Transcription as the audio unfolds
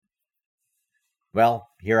Well,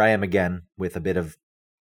 here I am again with a bit of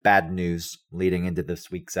bad news leading into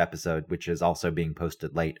this week's episode, which is also being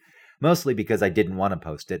posted late, mostly because I didn't want to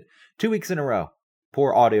post it. 2 weeks in a row.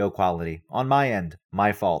 Poor audio quality. On my end,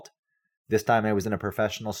 my fault. This time I was in a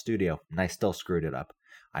professional studio, and I still screwed it up.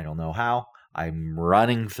 I don't know how. I'm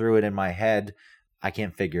running through it in my head. I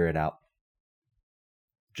can't figure it out.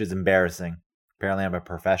 Which is embarrassing. Apparently I'm a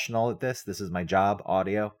professional at this. This is my job,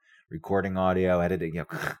 audio, recording audio, editing.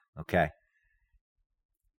 Okay.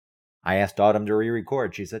 I asked Autumn to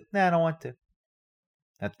re-record. She said, nah, I don't want to.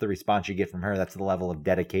 That's the response you get from her. That's the level of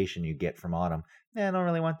dedication you get from Autumn. Nah, I don't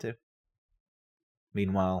really want to.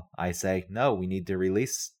 Meanwhile, I say, no, we need to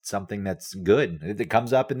release something that's good. It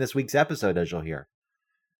comes up in this week's episode, as you'll hear.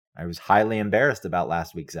 I was highly embarrassed about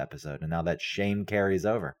last week's episode, and now that shame carries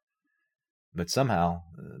over. But somehow,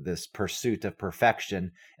 this pursuit of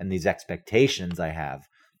perfection and these expectations I have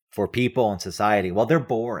for people and society, well, they're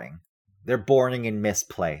boring. They're boring and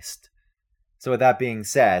misplaced. So with that being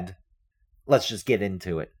said, let's just get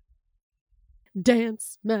into it.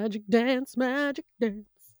 Dance, magic, dance, magic, dance.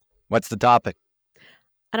 What's the topic?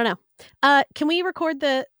 I don't know. Can we record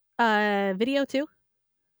the video too?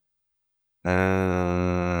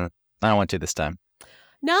 I don't want to this time.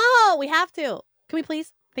 No, we have to. Can we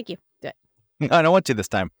please? Thank you. Do it. I don't want to this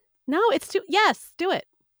time. No, it's too. Yes, do it.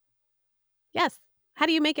 Yes. How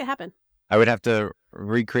do you make it happen? I would have to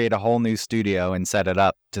recreate a whole new studio and set it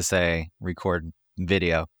up to say record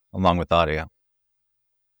video along with audio.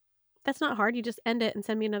 That's not hard. You just end it and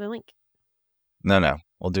send me another link. No.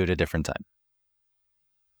 We'll do it a different time.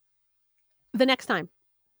 The next time.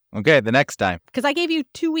 Okay, the next time. Because I gave you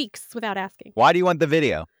 2 weeks without asking. Why do you want the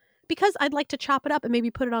video? Because I'd like to chop it up and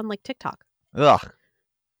maybe put it on like TikTok. Ugh.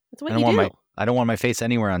 That's what you do. I don't want my face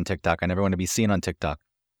anywhere on TikTok. I never want to be seen on TikTok.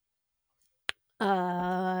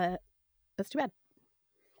 That's too bad.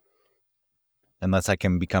 Unless I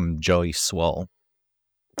can become Joey Swole.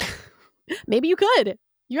 Maybe you could.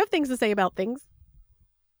 You have things to say about things.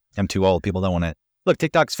 I'm too old. People don't want it. Look,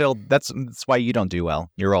 TikTok's filled. That's why you don't do well.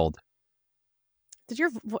 You're old. Did your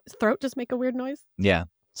throat just make a weird noise? Yeah.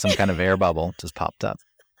 Some kind of air bubble just popped up.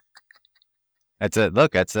 That's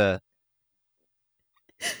a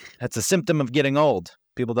symptom of getting old.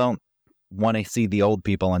 People don't want to see the old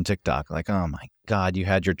people on TikTok. Like, oh my God, you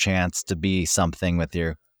had your chance to be something with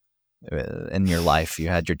your in your life. You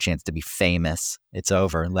had your chance to be famous. It's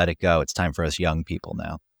over. Let it go. It's time for us young people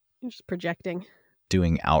now. You're just projecting.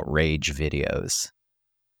 Doing outrage videos.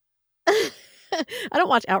 I don't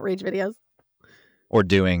watch outrage videos. Or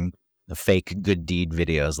doing the fake good deed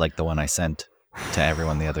videos like the one I sent to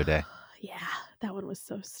everyone the other day. Yeah, that one was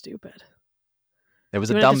so stupid. It was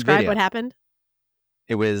a dumb describe video. What happened?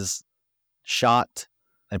 It was shot.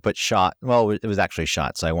 I put shot. Well, it was actually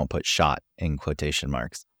shot, so I won't put shot in quotation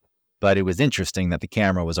marks. But it was interesting that the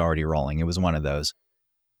camera was already rolling. It was one of those.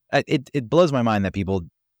 It blows my mind that people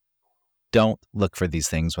don't look for these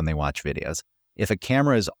things when they watch videos. If a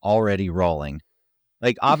camera is already rolling,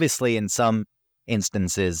 like obviously in some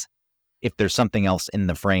instances, if there's something else in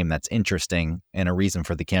the frame that's interesting and a reason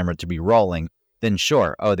for the camera to be rolling, then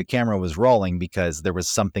sure, the camera was rolling because there was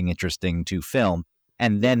something interesting to film.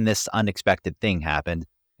 And then this unexpected thing happened.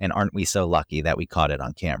 And aren't we so lucky that we caught it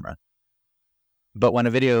on camera? But when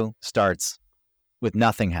a video starts with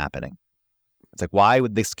nothing happening, it's like, why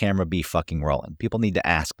would this camera be fucking rolling? People need to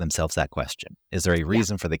ask themselves that question. Is there a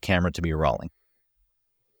reason for the camera to be rolling?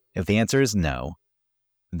 If the answer is no,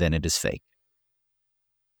 then it is fake.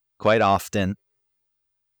 Quite often,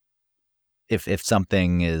 if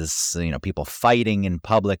something is, people fighting in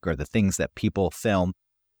public or the things that people film,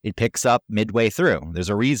 it picks up midway through. There's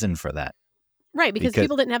a reason for that. Right, because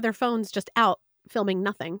people didn't have their phones just out filming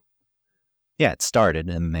nothing. Yeah, it started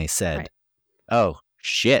and they said, oh,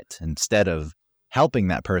 shit. Instead of helping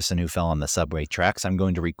that person who fell on the subway tracks, I'm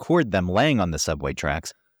going to record them laying on the subway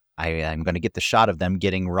tracks. I'm going to get the shot of them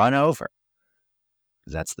getting run over.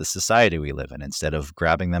 That's the society we live in, instead of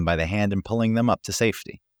grabbing them by the hand and pulling them up to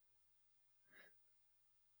safety.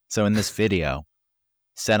 So in this video,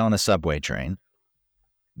 set on a subway train,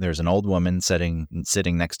 there's an old woman sitting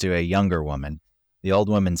next to a younger woman. The old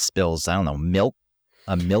woman spills, a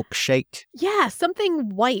milkshake. Yeah,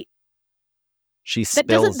 something white. She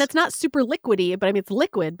spills. That's not super liquidy, but I mean, it's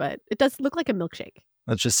liquid, but it does look like a milkshake.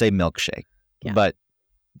 Let's just say milkshake. Yeah. But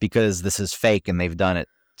because this is fake and they've done it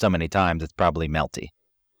so many times, it's probably melty.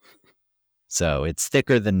 So it's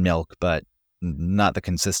thicker than milk, but not the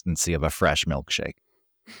consistency of a fresh milkshake.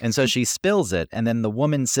 And so she spills it, and then the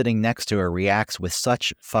woman sitting next to her reacts with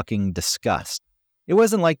such fucking disgust. It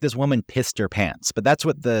wasn't like this woman pissed her pants, but that's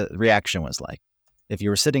what the reaction was like. If you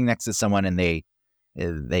were sitting next to someone and they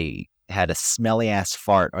they had a smelly ass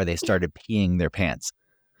fart or they started peeing their pants,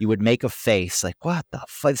 you would make a face like, what the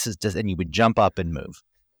fuck, this is just, and you would jump up and move.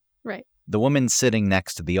 Right. The woman sitting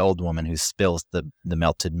next to the old woman who spills the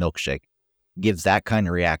melted milkshake gives that kind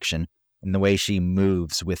of reaction, and the way she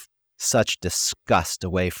moves with such disgust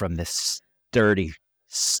away from this dirty,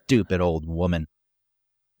 stupid old woman.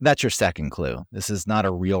 That's your second clue. This is not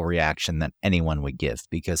a real reaction that anyone would give,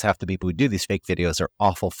 because half the people who do these fake videos are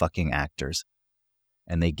awful fucking actors,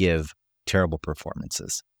 and they give terrible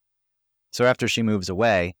performances. So after she moves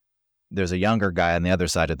away, there's a younger guy on the other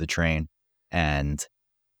side of the train, and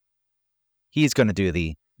he's going to do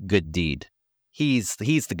the good deed. He's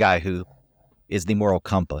the guy who is the moral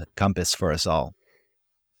compass for us all.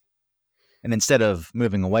 And instead of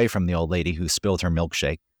moving away from the old lady who spilled her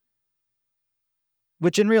milkshake,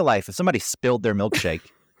 which in real life, if somebody spilled their milkshake,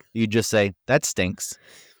 you'd just say, that stinks.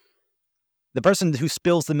 The person who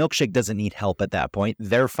spills the milkshake doesn't need help at that point.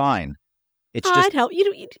 They're fine. It's just, I'd help.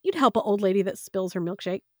 You'd help an old lady that spills her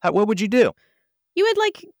milkshake. what would you do? You would,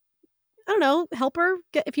 like, I don't know, help her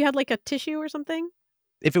if you had like a tissue or something.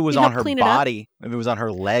 If it was You'd on help her clean it up? body, if it was on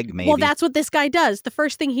her leg, maybe. Well, that's what this guy does. The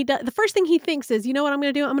first thing he thinks is, you know what I'm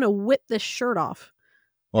going to do? I'm going to whip this shirt off.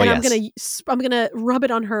 Well, and yes. I'm gonna rub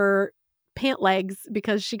it on her pant legs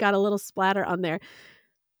because she got a little splatter on there.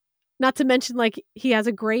 Not to mention, like, he has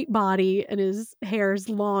a great body and his hair's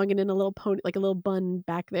long and in a little pony, like a little bun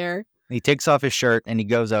back there. He takes off his shirt and he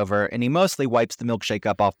goes over and he mostly wipes the milkshake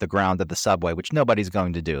up off the ground at the subway, which nobody's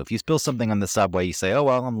going to do. If you spill something on the subway, you say, oh,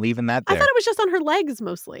 well, I'm leaving that I there. thought it was just on her legs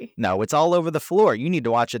mostly. No, it's all over the floor. You need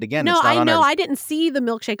to watch it again. No, It's not I on know. her... I didn't see the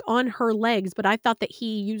milkshake on her legs, but I thought that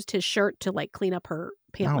he used his shirt to, like, clean up her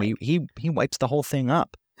pant No, leg. he wipes the whole thing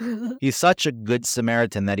up. He's such a good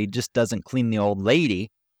Samaritan that he just doesn't clean the old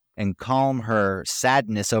lady and calm her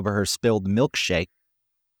sadness over her spilled milkshake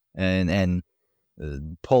and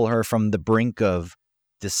pull her from the brink of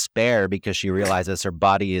despair because she realizes her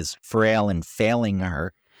body is frail and failing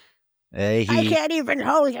her. I can't even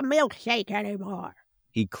hold a milkshake anymore.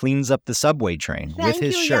 He cleans up the subway train with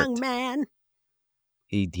his Thank you, shirt. young man.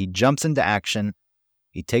 He jumps into action.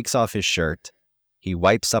 He takes off his shirt. He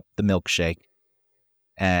wipes up the milkshake.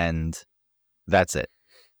 And that's it.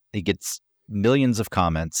 He gets millions of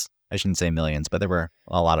comments. I shouldn't say millions, but there were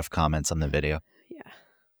a lot of comments on the video. Yeah.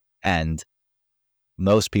 And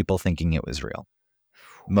most people thinking it was real.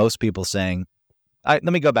 Most people saying, let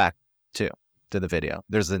me go back to the video.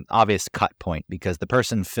 There's an obvious cut point because the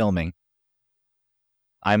person filming,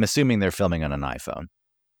 I'm assuming they're filming on an iPhone.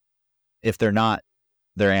 If they're not,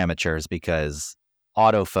 they're amateurs because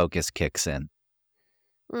autofocus kicks in.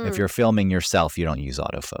 If you're filming yourself, you don't use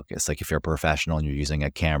autofocus. Like if you're a professional and you're using a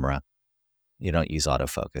camera, you don't use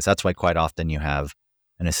autofocus. That's why quite often you have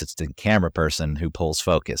an assistant camera person who pulls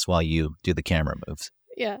focus while you do the camera moves.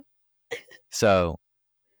 Yeah. So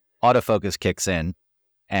autofocus kicks in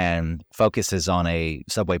and focuses on a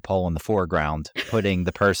subway pole in the foreground, putting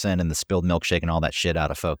the person and the spilled milkshake and all that shit out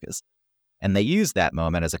of focus. And they use that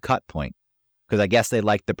moment as a cut point because I guess they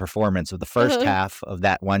liked the performance of the first half of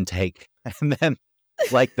that one take and then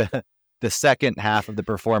like the second half of the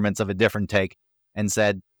performance of a different take and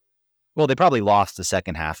said, well, they probably lost the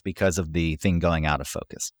second half because of the thing going out of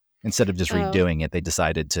focus. Instead of just redoing it, they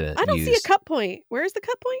decided to I don't see a cut point. Where's the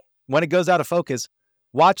cut point? When it goes out of focus,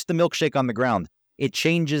 watch the milkshake on the ground. It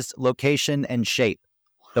changes location and shape.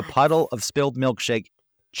 The puddle of spilled milkshake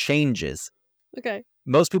changes. Okay.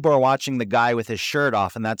 Most people are watching the guy with his shirt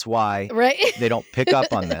off, and that's why they don't pick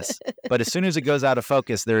up on this. But as soon as it goes out of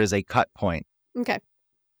focus, there is a cut point. Okay.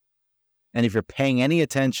 And if you're paying any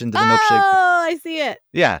attention to the milkshake... Oh, I see it.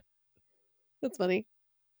 Yeah. That's funny.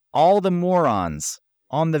 All the morons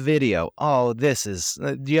on the video. Oh, this is...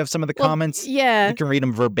 do you have some of the comments? Yeah. You can read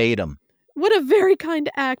them verbatim. What a very kind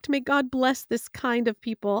act. May God bless this kind of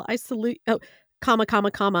people. I salute... Oh, comma, comma,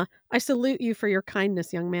 comma. I salute you for your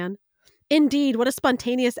kindness, young man. Indeed, what a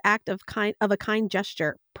spontaneous act of a kind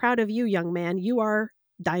gesture. Proud of you, young man. You are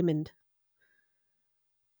diamond.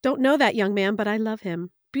 Don't know that young man, but I love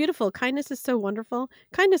him. Beautiful. Kindness is so wonderful.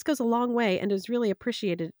 Kindness goes a long way and is really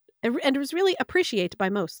appreciated by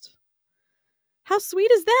most. How sweet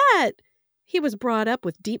is that? He was brought up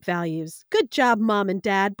with deep values. Good job, Mom and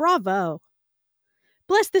Dad. Bravo.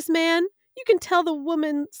 Bless this man. You can tell the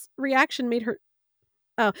woman's reaction made her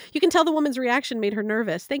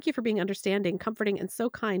nervous. Thank you for being understanding, comforting, and so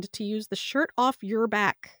kind to use the shirt off your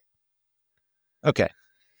back. Okay.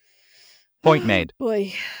 Point made.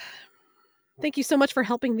 Boy. Thank you so much for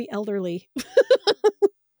helping the elderly.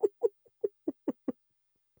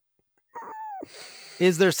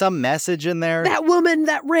 Is there some message in there? That woman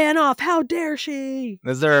that ran off, how dare she?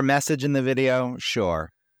 Is there a message in the video?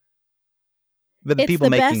 Sure. But It's the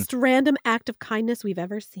best random act of kindness we've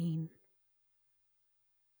ever seen.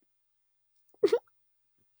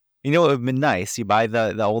 You know, it would have been nice. You buy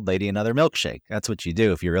the old lady another milkshake. That's what you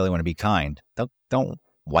do if you really want to be kind. Don't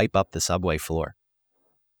wipe up the subway floor.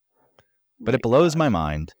 But it blows my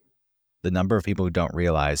mind, the number of people who don't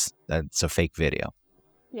realize that it's a fake video.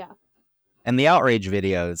 Yeah. And the outrage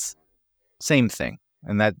videos, same thing.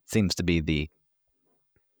 And that seems to be the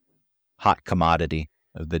hot commodity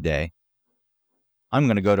of the day. I'm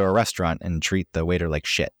going to go to a restaurant and treat the waiter like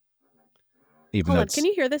shit. Hold on, can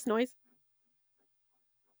you hear this noise?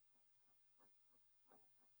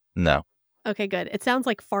 No. Okay, good. It sounds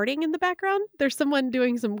like farting in the background. There's someone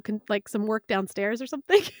doing some work downstairs or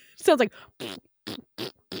something. It sounds like...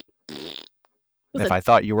 If I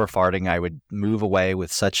thought you were farting, I would move away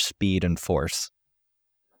with such speed and force.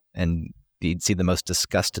 And you'd see the most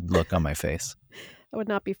disgusted look on my face. I would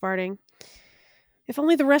not be farting. If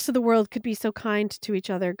only the rest of the world could be so kind to each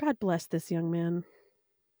other. God bless this young man.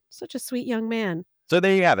 Such a sweet young man. So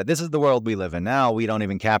there you have it. This is the world we live in. Now we don't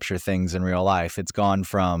even capture things in real life. It's gone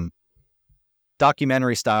from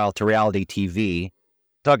documentary style to reality TV,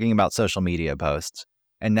 talking about social media posts.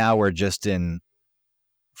 And now we're just in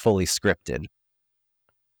fully scripted.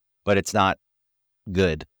 But it's not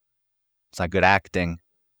good. It's not good acting.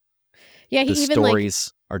 Yeah, the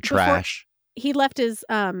stories are trash. He left his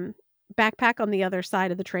backpack on the other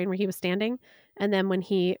side of the train where he was standing. And then when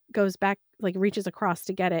he goes back, like reaches across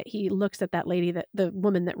to get it, he looks at that lady, the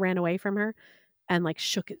woman that ran away from her, and like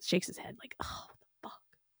shakes his head like, oh, fuck.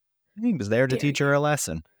 He was there to teach her a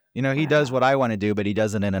lesson. You know, he does what I want to do, but he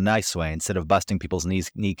does it in a nice way instead of busting people's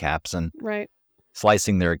kneecaps and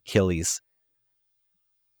slicing their Achilles.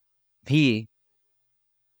 He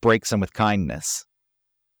breaks them with kindness.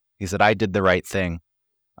 He said, I did the right thing.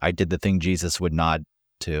 I did the thing Jesus would nod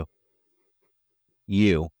to.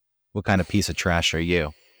 You, what kind of piece of trash are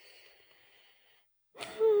you?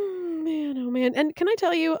 Oh man. And can I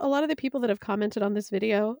tell you, a lot of the people that have commented on this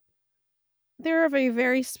video, they're of a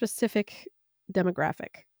very specific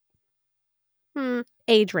demographic.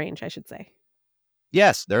 Age range, I should say.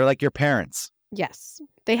 Yes, they're like your parents. Yes.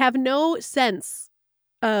 They have no sense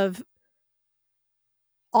of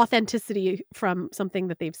authenticity from something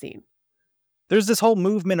that they've seen. There's this whole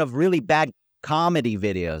movement of really bad comedy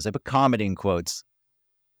videos. I put comedy in quotes.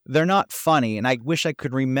 They're not funny, and I wish I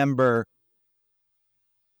could remember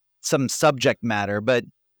some subject matter, but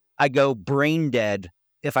I go brain dead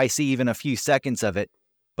if I see even a few seconds of it.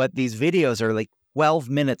 But these videos are like 12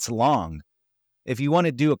 minutes long. If you want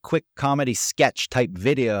to do a quick comedy sketch type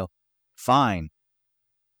video, fine.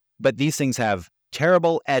 But these things have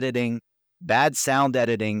terrible editing, bad sound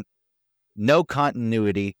editing, no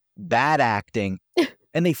continuity, bad acting,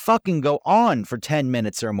 and they fucking go on for 10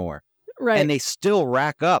 minutes or more. Right. And they still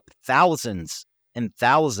rack up thousands and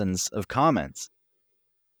thousands of comments.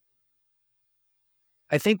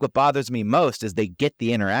 I think what bothers me most is they get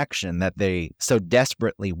the interaction that they so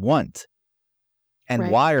desperately want. And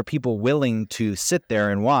why are people willing to sit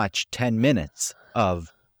there and watch 10 minutes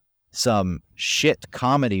of some shit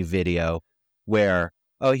comedy video where,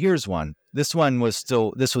 oh, here's one. This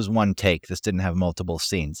was one take. This didn't have multiple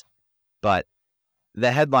scenes. But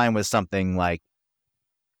the headline was something like,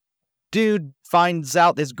 dude finds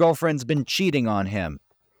out his girlfriend's been cheating on him.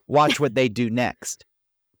 Watch what they do next.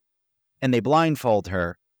 And they blindfold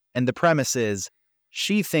her. And the premise is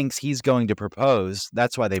she thinks he's going to propose.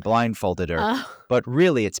 That's why they blindfolded her. But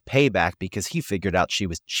really it's payback because he figured out she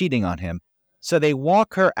was cheating on him. So they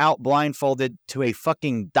walk her out blindfolded to a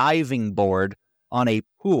fucking diving board on a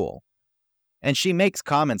pool. And she makes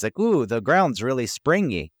comments like, ooh, the ground's really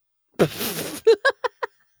springy.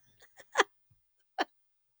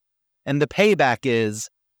 And the payback is,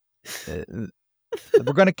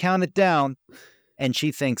 we're going to count it down. And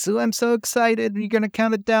she thinks, oh, I'm so excited. You're going to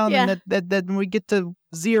count it down. Yeah. And that when we get to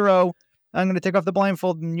 0, I'm going to take off the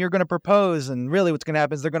blindfold and you're going to propose. And really what's going to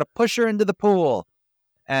happen is they're going to push her into the pool.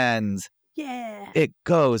 And it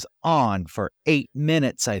goes on for 8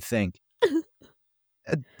 minutes, I think.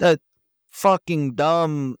 A fucking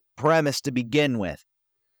dumb premise to begin with.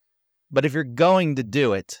 But if you're going to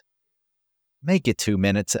do it, make it 2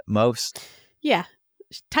 minutes at most. Yeah.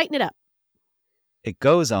 Tighten it up. It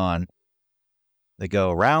goes on. They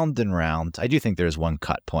go round and round. I do think there's one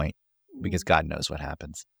cut point because God knows what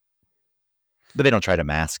happens. But they don't try to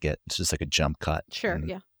mask it. It's just like a jump cut. Sure,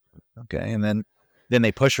 yeah. Okay, and then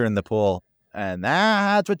they push her in the pool. And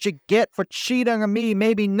that's what you get for cheating on me.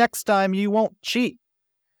 Maybe next time you won't cheat.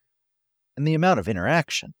 And the amount of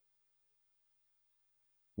interaction.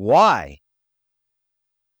 Why?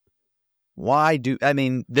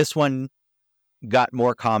 This one got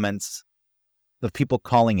more comments of people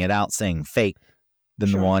calling it out saying fake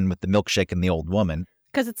than the one with the milkshake and the old woman.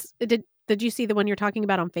 Because did you see the one you're talking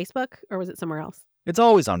about on Facebook, or was it somewhere else? It's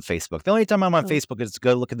always on Facebook. The only time I'm on Facebook is to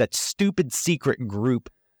go look at that stupid secret group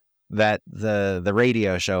that the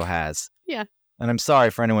radio show has. Yeah. And I'm sorry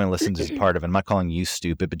for anyone who listens as part of it. I'm not calling you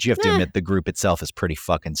stupid, but you have to admit the group itself is pretty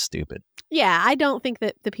fucking stupid. Yeah, I don't think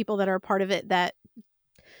that the people that are a part of it that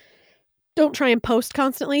don't try and post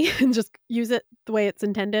constantly and just use it the way it's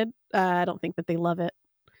intended, I don't think that they love it.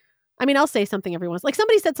 I mean, I'll say something every once. Like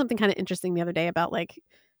somebody said something kind of interesting the other day about like,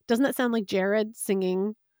 doesn't that sound like Jared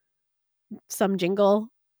singing some jingle?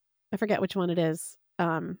 I forget which one it is.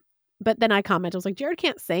 But then I commented, I was like, Jared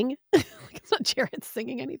can't sing. It's not Jared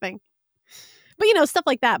singing anything. But, stuff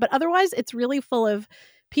like that. But otherwise, it's really full of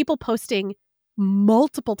people posting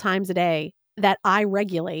multiple times a day that I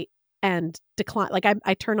regulate and decline. Like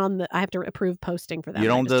I turn on I have to approve posting for them. You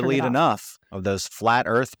don't delete enough of those flat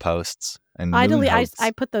Earth posts and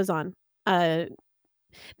I put those on.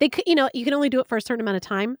 They could, you can only do it for a certain amount of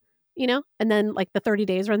time, and then like the 30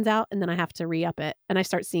 days runs out and then I have to re-up it and I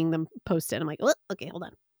start seeing them post it. I'm like, oh, okay, hold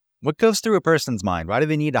on. What goes through a person's mind? Why do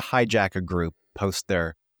they need to hijack a group, post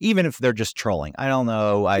their, even if they're just trolling? I don't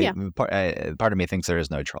know. Part of me thinks there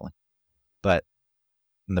is no trolling, but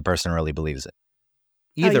the person really believes it.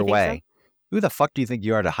 Either way, who the fuck do you think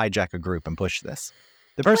you are to hijack a group and push this?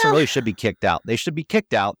 The person really should be kicked out. They should be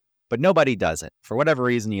kicked out, but nobody does it. For whatever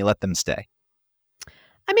reason, you let them stay.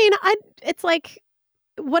 I mean, it's like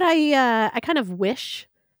what I kind of wish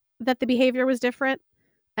that the behavior was different,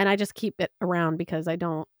 and I just keep it around because I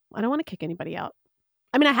don't want to kick anybody out.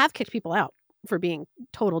 I mean, I have kicked people out for being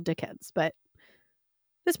total dickheads, but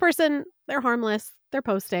this person, they're harmless. They're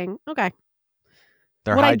posting. Okay.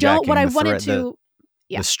 They're hijacking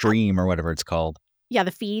the stream or whatever it's called. Yeah,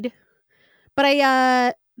 the feed.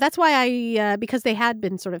 But that's why because they had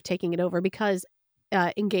been sort of taking it over because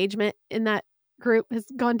engagement in that group has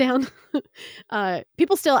gone down.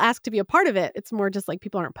 People still ask to be a part of it. It's more just like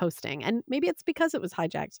people aren't posting, and maybe it's because it was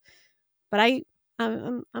hijacked. But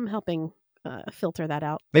I'm helping filter that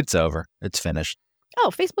out. It's over. It's finished.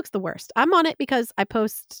 Oh, Facebook's the worst. I'm on it because I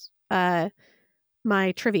post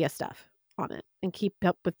my trivia stuff on it and keep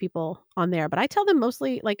up with people on there. But I tell them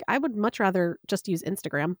mostly, like, I would much rather just use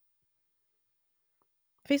Instagram.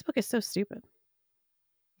 Facebook is so stupid.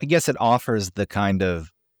 I guess it offers the kind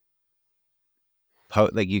of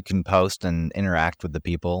like you can post and interact with the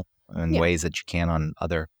people in ways that you can on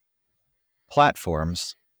other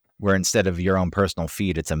platforms, where instead of your own personal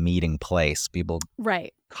feed, it's a meeting place. People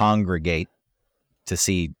congregate to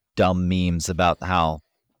see dumb memes about how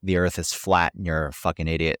the earth is flat and you're a fucking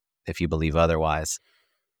idiot if you believe otherwise.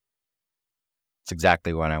 It's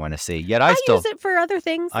exactly what I want to see. Yet I still use it for other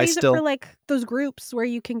things. I use it for like those groups where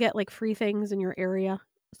you can get like free things in your area,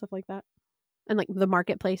 stuff like that. And like the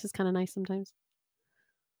marketplace is kind of nice sometimes.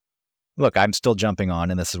 Look, I'm still jumping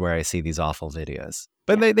on, and this is where I see these awful videos.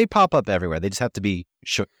 But they pop up everywhere. They just have to be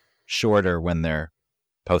shorter when they're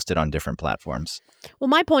posted on different platforms. Well,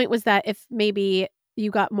 my point was that if maybe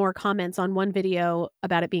you got more comments on one video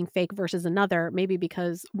about it being fake versus another, maybe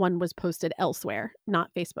because one was posted elsewhere,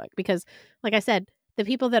 not Facebook. Because, like I said, the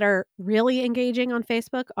people that are really engaging on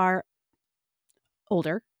Facebook are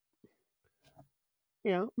older.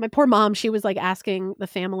 My poor mom, she was like asking the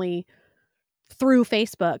family through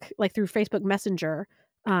Facebook, like through Facebook Messenger,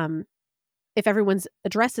 if everyone's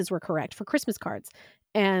addresses were correct for Christmas cards.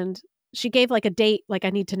 And she gave like a date, like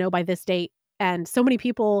I need to know by this date. And so many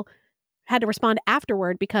people had to respond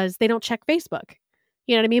afterward because they don't check Facebook.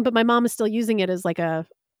 You know what I mean? But my mom is still using it as like a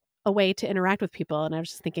way to interact with people. And I was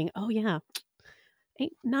just thinking, oh yeah,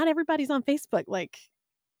 not everybody's on Facebook like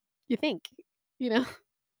you think,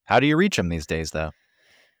 How do you reach them these days though?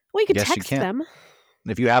 Well, you can text them.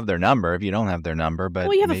 If you have their number, if you don't have their number, but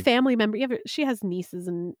well, you have a family member. She has nieces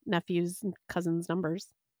and nephews and cousins' numbers.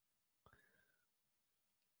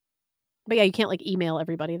 But yeah, you can't like email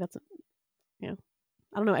everybody. That's, I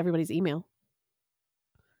don't know everybody's email.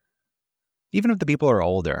 Even if the people are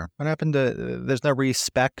older, what happened to? There's no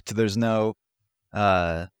respect. There's no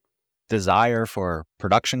desire for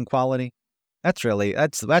production quality. That's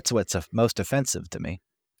what's most offensive to me.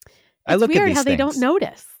 It's weird how they don't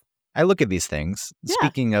notice. I look at these things. Yeah.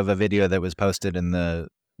 Speaking of a video that was posted in the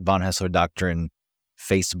Von Hessler Doctrine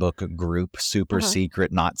Facebook group, super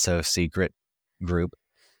secret, not so secret group,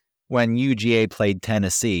 when UGA played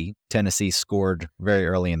Tennessee scored very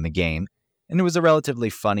early in the game. And it was a relatively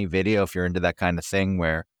funny video if you're into that kind of thing,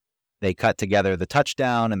 where they cut together the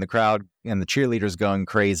touchdown and the crowd and the cheerleaders going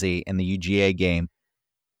crazy in the UGA game.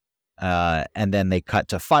 And then they cut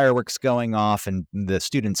to fireworks going off and the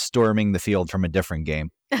students storming the field from a different game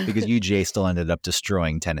because UGA still ended up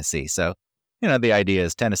destroying Tennessee. So, the idea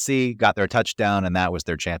is Tennessee got their touchdown and that was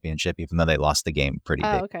their championship, even though they lost the game pretty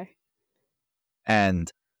big. Oh, okay.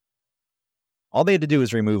 And all they had to do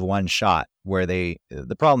was remove one shot where the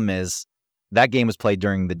problem is that game was played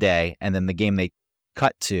during the day and then the game they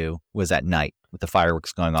cut to was at night with the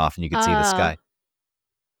fireworks going off and you could see the sky.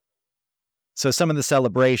 So some of the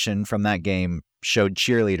celebration from that game showed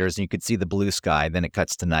cheerleaders and you could see the blue sky. Then it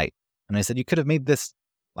cuts to night. And I said, you could have made this,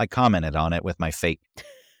 I commented on it with my fake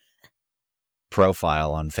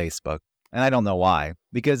profile on Facebook. And I don't know why,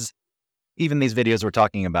 because even these videos we're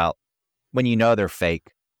talking about, when they're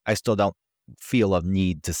fake, I still don't feel a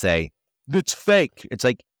need to say, it's fake. It's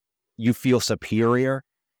like you feel superior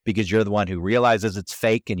because you're the one who realizes it's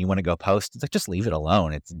fake and you want to go post. It's like, just leave it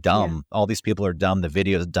alone. It's dumb. Yeah. All these people are dumb. The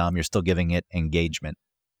video is dumb. You're still giving it engagement.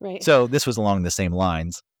 Right. So this was along the same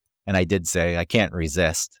lines. And I did say, I can't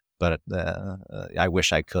resist, but I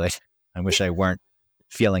wish I could. I wish I weren't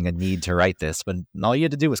feeling a need to write this. But all you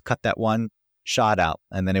had to do was cut that one shot out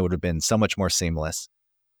and then it would have been so much more seamless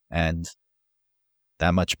and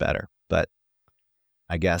that much better. But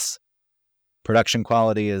I guess production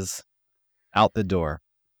quality is out the door.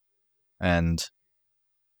 And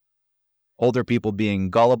older people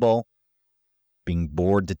being gullible, being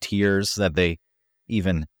bored to tears that they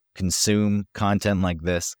even consume content like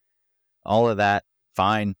this, all of that,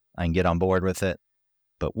 fine, I can get on board with it.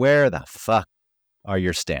 But where the fuck are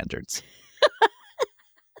your standards?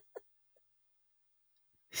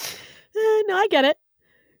 No, I get it.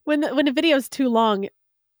 When a video is too long,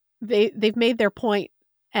 they've made their point,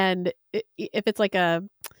 and if it's like a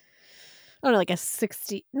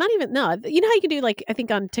 60, not even, no, how you can do, like, I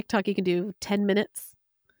think on TikTok you can do 10 minutes,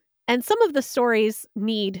 and some of the stories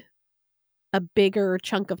need a bigger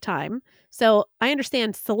chunk of time. So I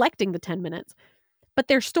understand selecting the 10 minutes, but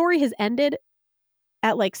their story has ended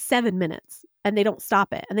at like 7 minutes and they don't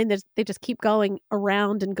stop it. And then they just keep going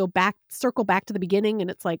around and circle back to the beginning.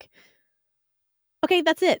 And it's like, okay,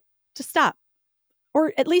 that's it. Just stop.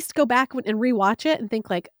 Or at least go back and rewatch it and think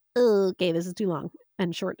like, okay, this is too long,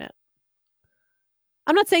 and shorten it.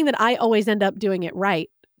 I'm not saying that I always end up doing it right,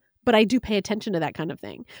 but I do pay attention to that kind of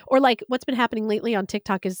thing. Or like what's been happening lately on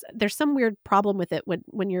TikTok is there's some weird problem with it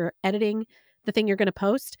when you're editing the thing you're going to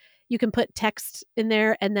post. You can put text in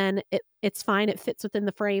there and then it's fine. It fits within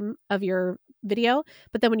the frame of your video.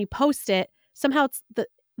 But then when you post it, somehow it's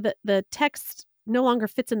the text no longer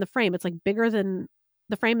fits in the frame. It's like bigger than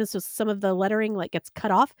the frame, is just some of the lettering like gets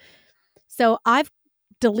cut off. So I've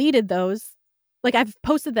deleted those. Like I've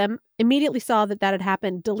posted them, immediately saw that had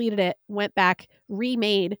happened, deleted it, went back,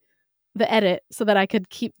 remade the edit so that I could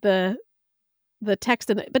keep the text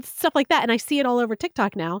in it, but stuff like that. And I see it all over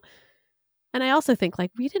TikTok now. And I also think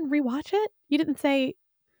like, you didn't rewatch it? You didn't say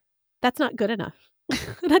that's not good enough.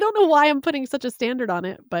 And I don't know why I'm putting such a standard on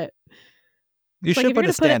it, but you should put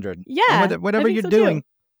a standard. Yeah. Whatever you're doing,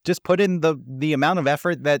 just put in the amount of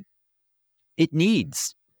effort that it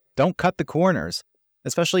needs. Don't cut the corners,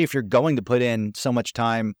 especially if you're going to put in so much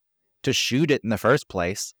time to shoot it in the first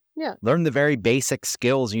place. Yeah. Learn the very basic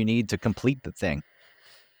skills you need to complete the thing.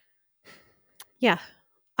 Yeah.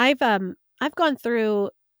 I've gone through,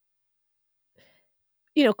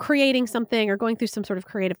 creating something or going through some sort of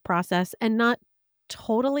creative process and not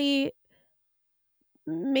totally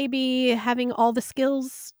maybe having all the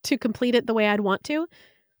skills to complete it the way I'd want to.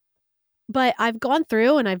 But I've gone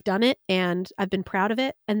through and I've done it and I've been proud of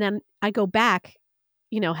it. And then I go back,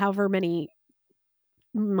 however many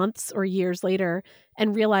months or years later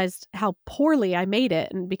and realized how poorly I made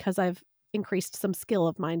it. And because I've increased some skill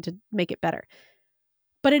of mine to make it better.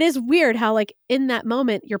 But it is weird how like in that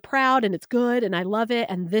moment you're proud and it's good and I love it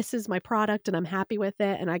and this is my product and I'm happy with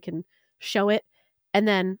it and I can show it. And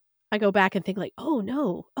then I go back and think like, oh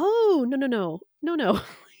no.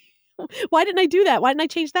 Why didn't I do that? Why didn't I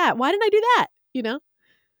change that? Why didn't I do that?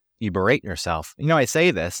 You berate yourself. I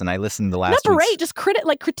say this and I listened to last Not berate, just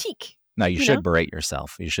critique. No, you should berate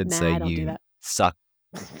yourself. You should say you suck.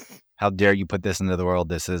 How dare you put this into the world?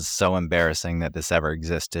 This is so embarrassing that this ever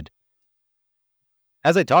existed.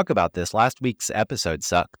 As I talk about this, last week's episode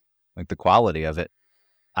sucked. Like the quality of it.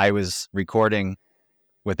 I was recording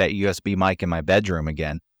with that USB mic in my bedroom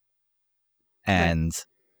again. And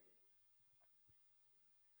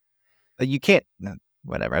you can't,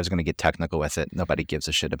 whatever. I was going to get technical with it. Nobody gives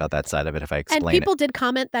a shit about that side of it if I explain it. And people did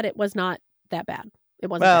comment that it was not that bad. It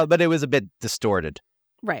wasn't well, but it was a bit distorted.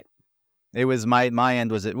 Right. It was my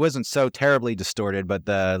end was it wasn't so terribly distorted, but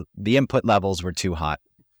the input levels were too hot.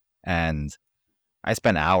 And I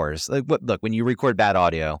spent hours. Look, when you record bad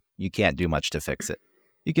audio, you can't do much to fix it.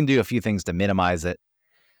 You can do a few things to minimize it,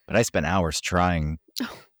 but I spent hours trying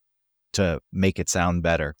to make it sound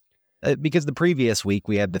better. Because the previous week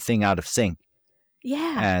we had the thing out of sync.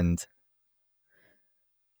 Yeah. And,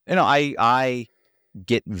 I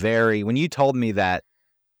get when you told me that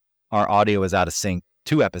our audio was out of sync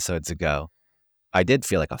 2 episodes ago, I did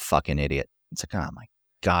feel like a fucking idiot. It's like, oh my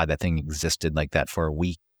God, that thing existed like that for a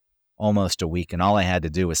week, almost a week. And all I had to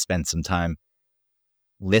do was spend some time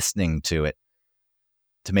listening to it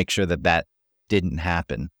to make sure that didn't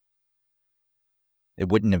happen. It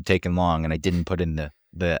wouldn't have taken long, and I didn't put in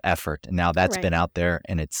the effort. And now that's been out there,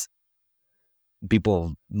 and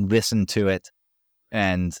people listen to it,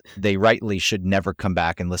 and they rightly should never come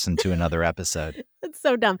back and listen to another episode. That's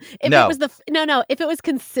so dumb. If it was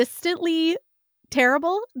consistently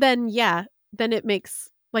terrible, then then it makes,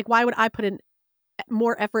 like, why would I put in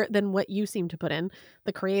more effort than what you seem to put in,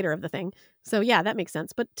 the creator of the thing? So yeah, that makes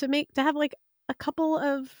sense. But to have like a couple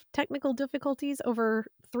of technical difficulties over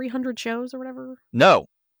 300 shows or whatever. No,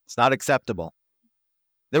 it's not acceptable.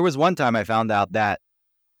 There was one time I found out that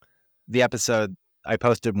the episode, I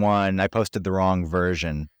posted the wrong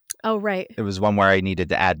version. Oh, right. It was one where I needed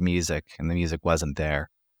to add music and the music wasn't there.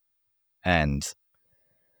 And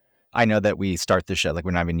I know that we start the show, like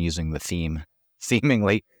we're not even using the theme,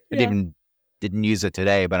 seemingly. I didn't use it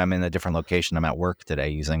today, but I'm in a different location. I'm at work today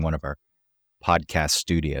using one of our podcast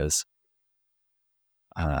studios.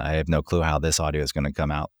 I have no clue how this audio is going to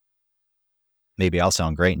come out. Maybe I'll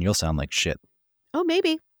sound great and you'll sound like shit. Oh,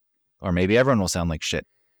 maybe. Or maybe everyone will sound like shit.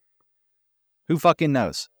 Who fucking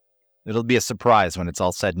knows? It'll be a surprise when it's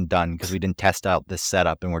all said and done because we didn't test out this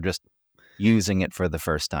setup and we're just using it for the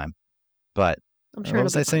first time. But I'm sure what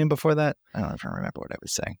was I saying before that? I don't even remember what I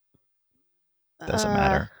was saying. Doesn't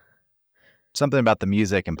matter. Something about the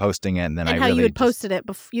music and posting it, and then how you had posted it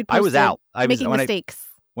before. I was out. I was making mistakes.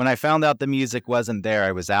 When I found out the music wasn't there,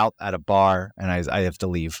 I was out at a bar, and I have to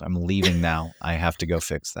leave. I'm leaving now. I have to go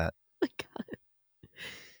fix that. Oh my God.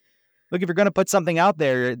 Look, if you're going to put something out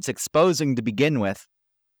there, it's exposing to begin with,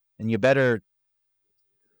 and you better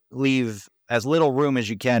leave as little room as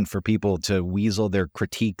you can for people to weasel their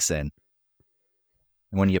critiques in.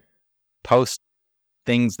 And when you post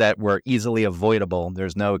things that were easily avoidable,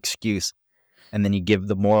 there's no excuse. And then you give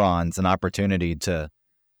the morons an opportunity to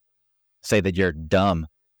say that you're dumb.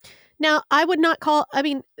 Now, I would not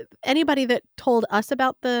anybody that told us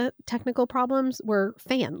about the technical problems were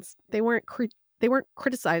fans. They weren't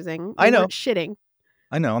criticizing. They weren't shitting.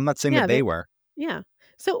 I know. I'm not saying that they were. Yeah.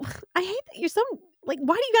 So I hate that you're so, like,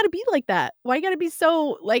 why do you got to be like that? Why you got to be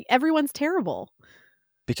so, like, everyone's terrible?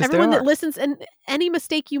 Because everyone that listens, and any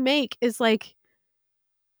mistake you make is like,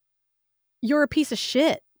 you're a piece of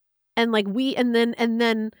shit. And like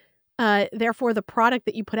therefore the product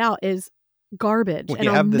that you put out is garbage, and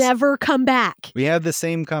I'll never come back. We have the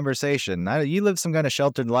same conversation. You live some kind of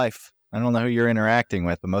sheltered life. I don't know who you're interacting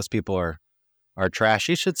with, but most people are trash.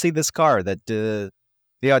 You should see this car that the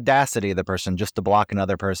audacity of the person just to block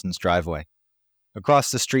another person's driveway across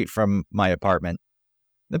the street from my apartment.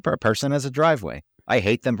 The person has a driveway. I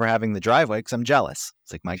hate them for having the driveway because I'm jealous.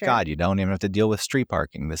 It's like, my God, you don't even have to deal with street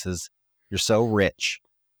parking. You're so rich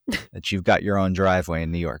that you've got your own driveway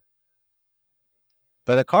in New York.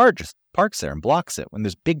 But the car just parks there and blocks it when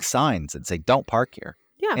there's big signs that say, don't park here.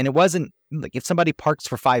 Yeah. And it wasn't like, if somebody parks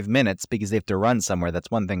for 5 minutes because they have to run somewhere,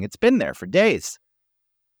 that's one thing. It's been there for days.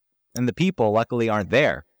 And the people luckily aren't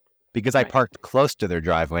there because I parked close to their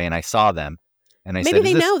driveway and I saw them. And I said,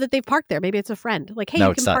 maybe they know that they've parked there. Maybe it's a friend. Like, hey,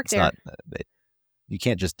 you can park there. You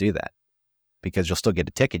can't just do that because you'll still get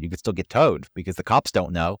a ticket. You could still get towed because the cops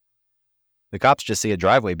don't know. The cops just see a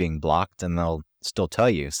driveway being blocked and they'll still tell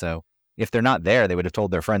you. So if they're not there, they would have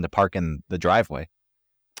told their friend to park in the driveway,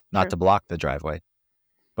 not to block the driveway.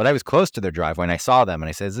 But I was close to their driveway and I saw them and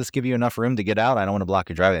I said, does this give you enough room to get out? I don't want to block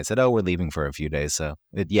your driveway. They said, oh, we're leaving for a few days. So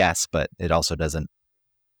yes, but it also doesn't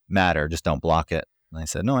matter. Just don't block it. And I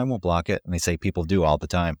said, no, I won't block it. And they say people do all the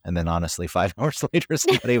time. And then honestly, 5 hours later,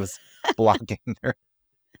 somebody was blocking their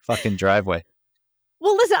fucking driveway.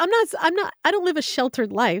 Well, listen, I don't live a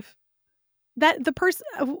sheltered life. That the person,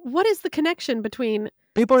 what is the connection between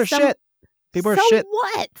people are shit? People are shit.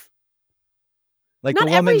 What? Like not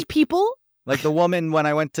every people. Like the woman when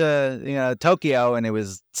I went to Tokyo and it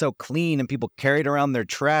was so clean and people carried around their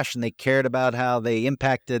trash and they cared about how they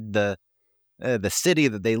impacted the city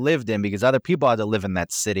that they lived in because other people had to live in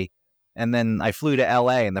that city. And then I flew to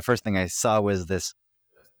LA and the first thing I saw was this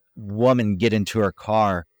woman get into her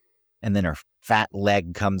car and then her fat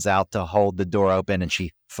leg comes out to hold the door open and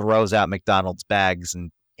she throws out McDonald's bags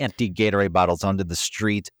and empty Gatorade bottles onto the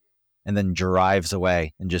street. and then drives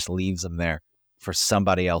away and just leaves them there for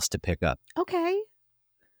somebody else to pick up. Okay.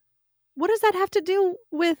 What does that have to do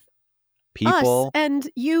with People, us and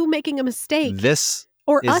you making a mistake? this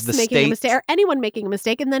or is us the making a state- mistake, or anyone making a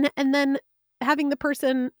mistake, and then having the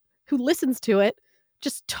person who listens to it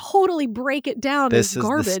just totally break it down This as is the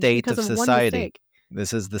garbage state because of of one society. mistake.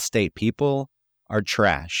 This is the state. People are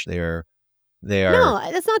trash. They are No,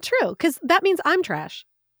 that's not true, because that means I'm trash,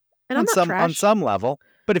 and I'm not trash. on some level.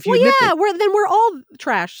 But if you Well, admit yeah, that, we're all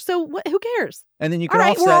trash. So who cares? and then you all can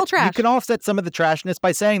right, offset, we're all trash. you can offset some of the trashness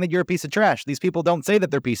by saying that you're a piece of trash. These people don't say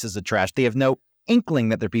that they're pieces of trash. They have no inkling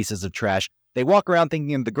that they're pieces of trash. They walk around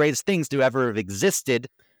thinking of the greatest things to ever have existed,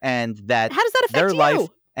 and that How does that affect their you? life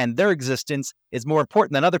and their existence is more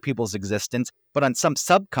important than other people's existence. But on some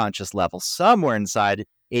subconscious level, somewhere inside,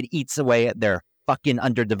 it eats away at their fucking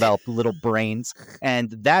underdeveloped little brains. And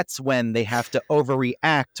that's when they have to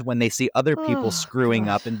overreact when they see other people Oh, screwing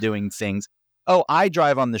God. up and doing things. Oh, I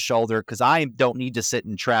drive on the shoulder because I don't need to sit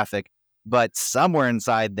in traffic. But somewhere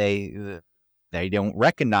inside, they don't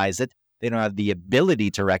recognize it. They don't have the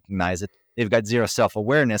ability to recognize it. They've got zero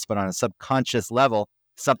self-awareness, but on a subconscious level,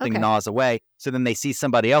 something Okay. gnaws away. So then they see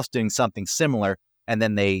somebody else doing something similar, and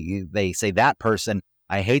then they say, that person,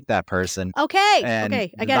 I hate that person. Okay, And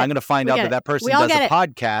okay, I I'm get it. going to find We out get that it. that person We all does get a it.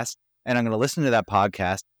 podcast, and I'm going to listen to that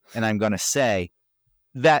podcast, and I'm going to say,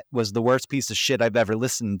 that was the worst piece of shit I've ever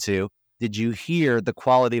listened to. Did you hear the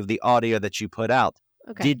quality of the audio that you put out?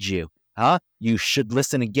 Okay. Did you? Huh? You should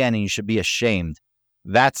listen again, and you should be ashamed.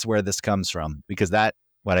 That's where this comes from, because that,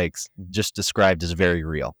 what I just described, is very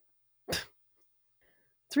real.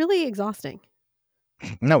 It's really exhausting.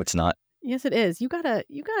 No, it's not. Yes, it is. You gotta.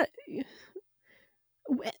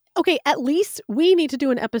 Okay, at least we need to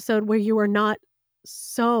do an episode where you are not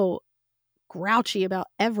so grouchy about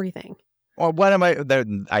everything. Or what am I? There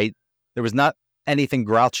was not anything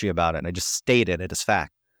grouchy about it. I just stated it as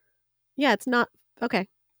fact. Yeah, it's not okay.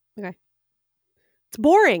 It's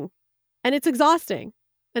boring, and it's exhausting,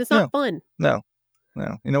 and it's not fun. No.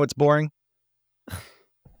 You know what's boring?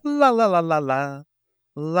 La la la la la.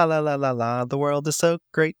 La la la la la. The world is so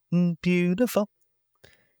great and beautiful.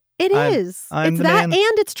 It is. I'm It's the that, man.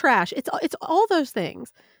 and it's trash. It's all those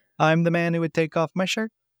things. I'm the man who would take off my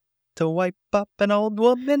shirt to wipe up an old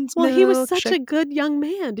woman's Well, he was such milkshake. a good young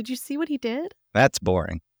man. Did you see what he did? That's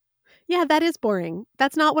boring. Yeah, that is boring.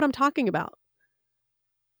 That's not what I'm talking about.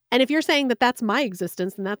 And if you're saying that that's my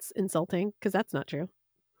existence, then that's insulting, because that's not true.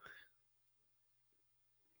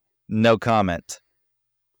 No comment.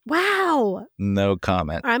 Wow. No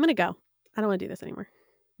comment. All right, I'm going to go. I don't want to do this anymore.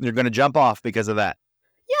 You're going to jump off because of that.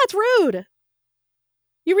 Yeah, it's rude.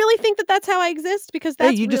 You really think that that's how I exist? Because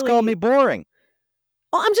that's Hey, you just called me boring.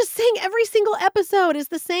 Well, I'm just saying every single episode is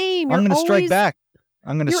the same. I'm going to strike back.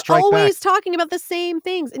 I'm going to strike You're always back. talking about the same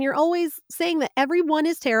things, and you're always saying that everyone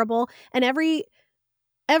is terrible, and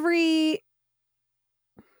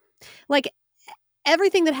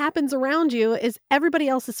everything that happens around you is everybody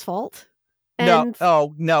else's fault. And No.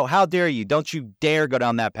 Oh, no. How dare you? Don't you dare go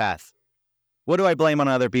down that path. What do I blame on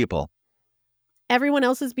other people? everyone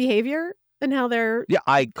else's behavior and how they're Yeah,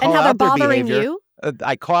 I call and how they're out their bothering behavior. you.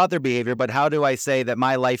 I call out their behavior, but how do I say that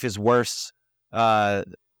my life is worse and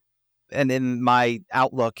in my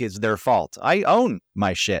outlook is their fault? I own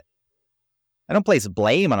my shit. I don't place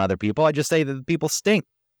blame on other people. I just say that people stink.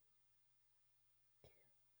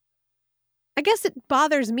 I guess it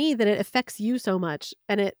bothers me that it affects you so much,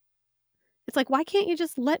 and it's like, why can't you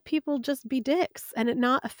just let people just be dicks and it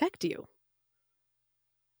not affect you?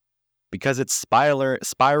 Because it's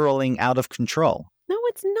spiraling out of control. No,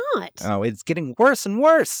 it's not. Oh, it's getting worse and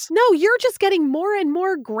worse. No, you're just getting more and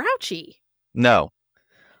more grouchy. No,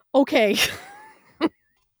 Okay.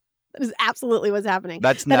 That is absolutely what's happening.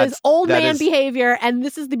 That is old that man is- behavior, and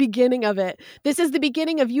this is the beginning of it. This is the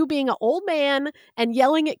beginning of you being an old man and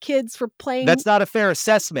yelling at kids for playing. That's not a fair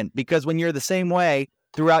assessment, because when you're the same way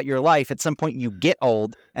throughout your life, at some point you get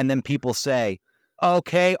old, and then people say,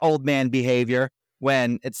 "Okay, old man behavior,"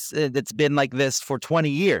 when it's been like this for 20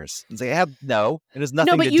 years. It's like, no, it has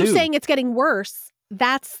nothing No, but to you do. saying it's getting worse.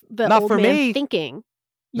 That's the Not old for man me. thinking.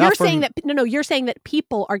 Not You're for saying me. that you're saying that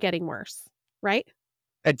people are getting worse, right?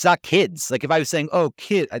 It's not kids. Like if I was saying, "Oh,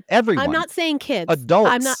 kid," everyone. I'm not saying kids.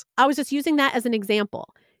 Adults. I was just using that as an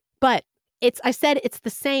example. But I said it's the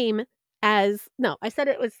same as I said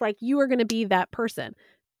it was like you are going to be that person.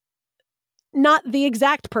 Not the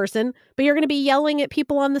exact person, but you're going to be yelling at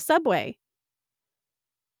people on the subway.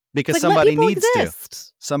 Because It's like, let somebody people needs to.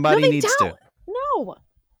 exist. Somebody No, they needs don't. to. No.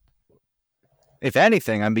 If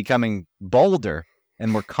anything, I'm becoming bolder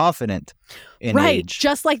and we're confident in right. age.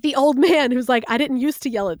 Just like the old man who's like, I didn't used to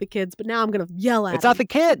yell at the kids, but now I'm going to yell at It's them. not the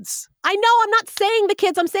kids. I know, I'm not saying the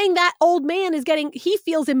kids. I'm saying that old man he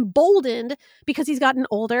feels emboldened because he's gotten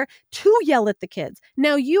older to yell at the kids.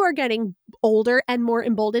 Now you are getting older and more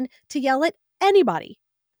emboldened to yell at anybody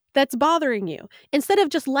that's bothering you instead of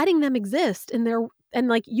just letting them exist and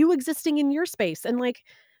like you existing in your space. And like,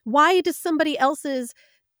 why does somebody else's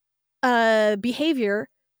behavior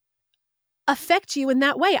affect you in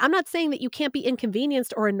that way? I'm not saying that you can't be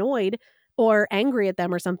inconvenienced or annoyed or angry at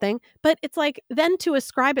them or something, but it's like then to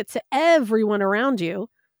ascribe it to everyone around you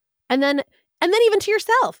and then even to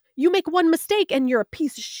yourself. You make one mistake and you're a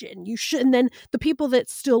piece of shit and you should, and then the people that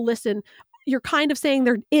still listen, you're kind of saying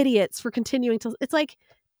they're idiots for continuing to, it's like,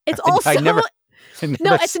 it's also no,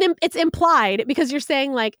 it's implied because you're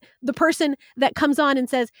saying like the person that comes on and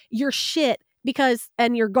says you're shit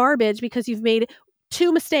and you're garbage because you've made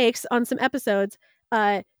 2 mistakes on some episodes,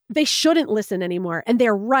 they shouldn't listen anymore, and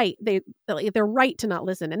they're right. They're right to not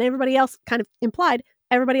listen, and everybody else kind of implied.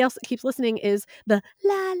 Everybody else that keeps listening is the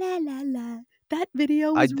la la la la. That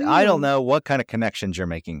video was real. I don't know what kind of connections you're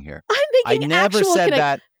making here. I'm making. I never said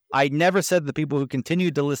that. I never said the people who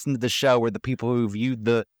continued to listen to the show were the people who viewed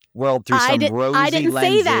the world through some rosy lenses. I didn't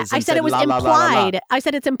say that. I said it was la, implied. la, la, la, la. I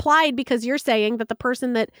said it's implied because you're saying that the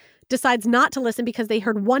person that decides not to listen because they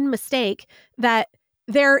heard one mistake, that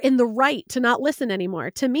they're in the right to not listen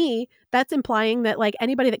anymore. To me, that's implying that like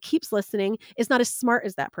anybody that keeps listening is not as smart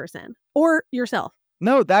as that person or yourself.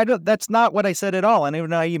 No, that's not what I said at all. I don't even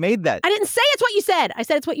know how you made that. I didn't say it's what you said. I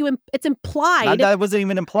said it's implied. That wasn't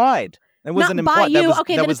even implied. It wasn't not by implied. you. That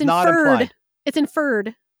then was it's not inferred. implied. It's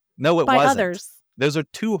inferred. No, it by wasn't. Others. Those are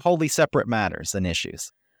 2 wholly separate matters and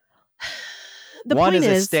issues. The one point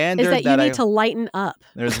is a standard that you need to lighten up.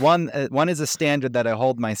 There's one is a standard that I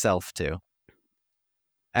hold myself to.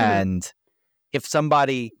 And if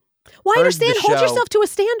somebody well, I heard understand. the Hold show, yourself to a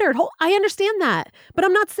standard. I understand that, but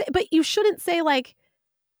I'm not. But you shouldn't say like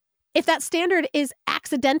if that standard is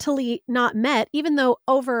accidentally not met, even though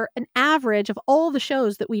over an average of all the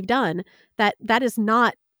shows that we've done, that is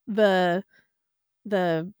not the.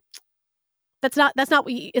 That's not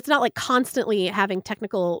it's not like constantly having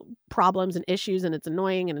technical problems and issues and it's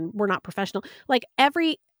annoying and we're not professional. Like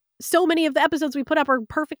so many of the episodes we put up are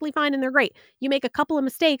perfectly fine and they're great. You make a couple of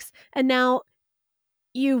mistakes and now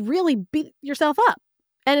you really beat yourself up.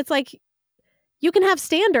 And it's like, you can have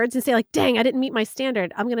standards and say like, dang, I didn't meet my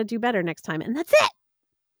standard. I'm going to do better next time. And that's it.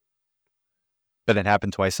 But it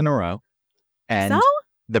happened twice in a row. And so?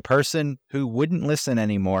 The person who wouldn't listen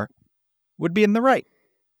anymore would be in the right.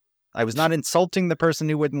 I was not insulting the person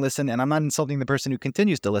who wouldn't listen, and I'm not insulting the person who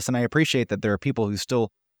continues to listen. I appreciate that there are people who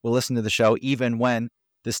still will listen to the show even when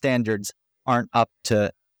the standards aren't up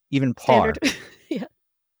to even par. Yeah.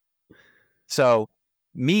 So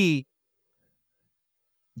me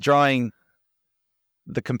drawing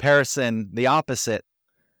the comparison, the opposite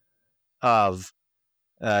of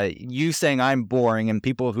you saying I'm boring and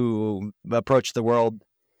people who approach the world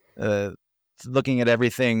looking at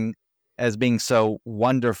everything as being so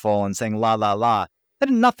wonderful and saying la la la, that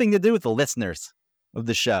had nothing to do with the listeners of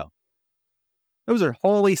the show. Those are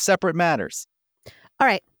wholly separate matters. All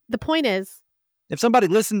right. The point is, if somebody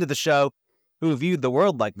listened to the show who viewed the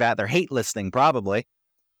world like that, they're hate listening probably.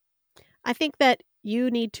 I think that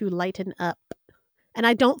you need to lighten up. And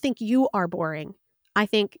I don't think you are boring. I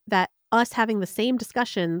think that us having the same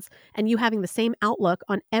discussions and you having the same outlook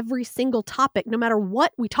on every single topic, no matter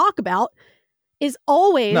what we talk about, is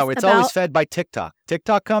always always fed by TikTok.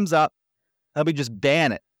 TikTok comes up, let me just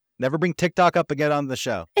ban it. Never bring TikTok up again on the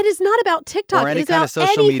show. It is not about TikTok. Or any it is kind about of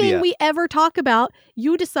social anything media. we ever talk about.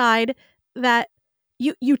 You decide that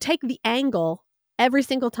you take the angle every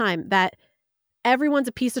single time that everyone's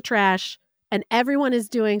a piece of trash and everyone is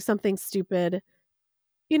doing something stupid.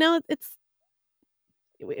 You know,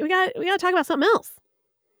 we got to talk about something else.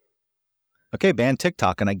 Okay, ban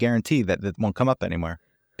TikTok, and I guarantee that it won't come up anymore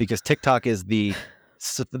because TikTok is the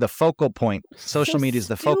focal point. Social media is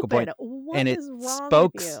the focal point, and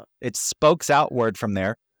it spokes outward from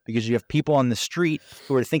there because you have people on the street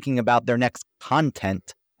who are thinking about their next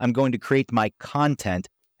content. I'm going to create my content,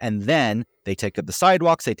 and then they take up the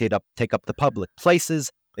sidewalks, they take up the public places,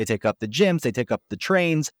 they take up the gyms, they take up the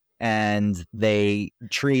trains. And they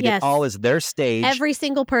treat it all as their stage. Every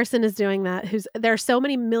single person is doing that. There are so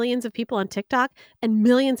many millions of people on TikTok, and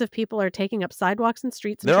millions of people are taking up sidewalks and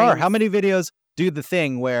streets. And trains. How many videos do the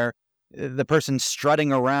thing where the person's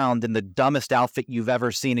strutting around in the dumbest outfit you've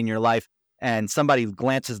ever seen in your life, and somebody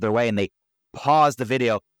glances their way and they pause the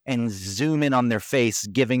video and zoom in on their face,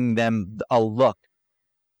 giving them a look.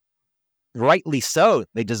 Rightly so,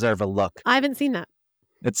 they deserve a look. I haven't seen that.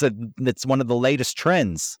 It's one of the latest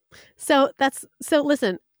trends. So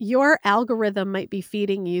listen, your algorithm might be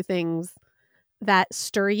feeding you things that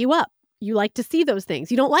stir you up. You like to see those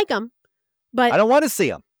things. You don't like them, but I don't want to see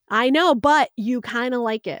them. I know, but you kind of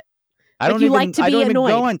like it. I don't you even like to be annoyed.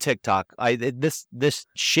 go on TikTok. This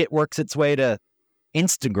shit works its way to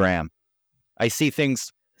Instagram. I see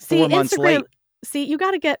things 4 months late. See, you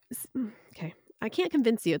got to get... Okay, I can't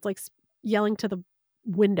convince you. It's like yelling to the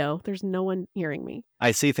window. There's no one hearing me.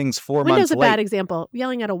 I see things 4 months late. Window's a bad example.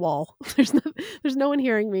 Yelling at a wall. There's no one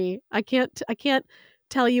hearing me. I can't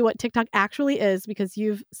tell you what TikTok actually is because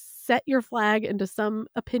you've set your flag into some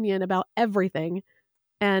opinion about everything,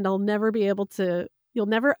 and I'll never be able to... You'll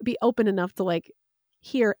never be open enough to like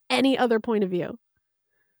hear any other point of view.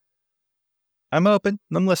 I'm open.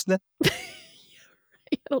 I'm listening.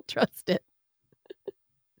 I don't trust it.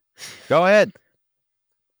 Go ahead.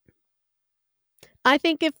 I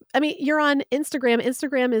think you're on Instagram.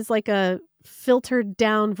 Instagram is like a filtered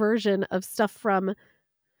down version of stuff from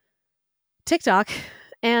TikTok.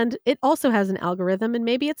 And it also has an algorithm, and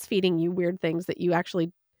maybe it's feeding you weird things that you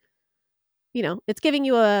actually, it's giving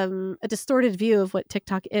you a distorted view of what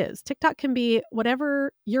TikTok is. TikTok can be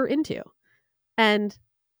whatever you're into, and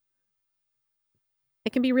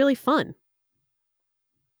it can be really fun.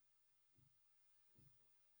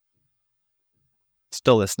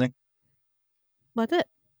 Still listening. That's it.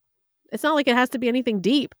 It's not like it has to be anything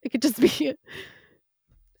deep. It could just be,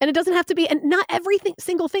 and it doesn't have to be, and not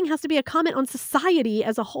single thing has to be a comment on society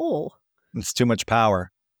as a whole. It's too much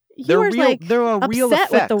power. There are real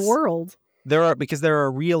effects with the world. There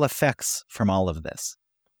are real effects from all of this.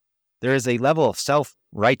 There is a level of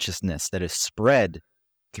self-righteousness that is spread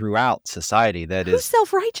throughout society Who's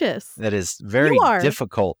self-righteous? That is very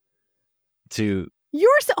difficult to...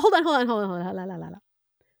 Hold on.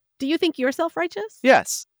 Do you think you're self-righteous?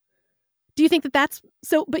 Yes. Do you think that's...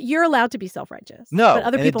 So, but you're allowed to be self-righteous. No, but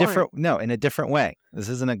other people aren't. No, in a different way. This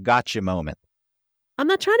isn't a gotcha moment. I'm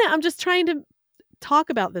just trying to talk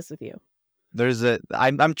about this with you.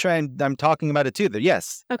 I'm talking about it too.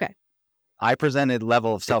 Yes. Okay. I presented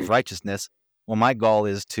level of self-righteousness. Well, my goal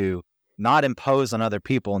is to not impose on other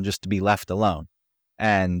people and just to be left alone.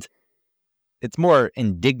 And it's more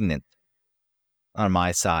indignant on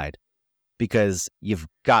my side because you've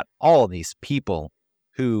got all these people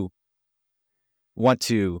who want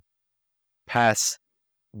to pass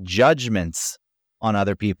judgments on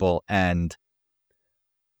other people and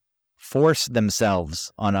force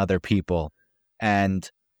themselves on other people and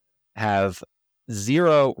have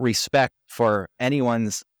zero respect for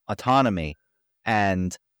anyone's autonomy.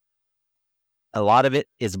 And a lot of it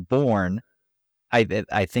is born, I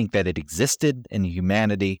think that it existed in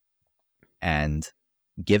humanity, and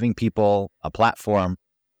giving people a platform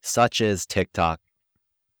such as TikTok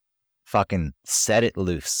fucking set it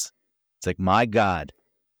loose. It's like, my God,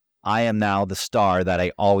 I am now the star that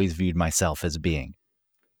I always viewed myself as being.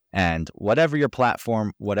 And whatever your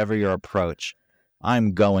platform, whatever your approach,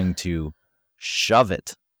 I'm going to shove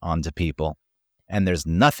it onto people. And there's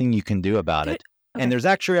nothing you can do about it. Okay. And there's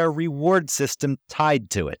actually a reward system tied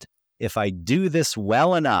to it. If I do this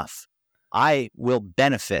well enough, I will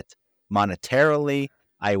benefit monetarily.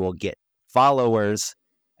 I will get followers,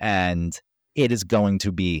 and it is going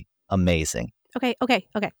to be amazing. Okay.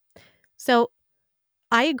 So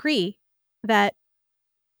I agree that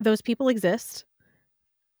those people exist.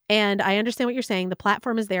 And I understand what you're saying. The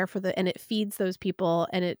platform is there and it feeds those people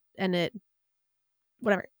and it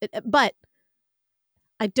whatever. But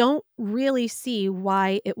I don't really see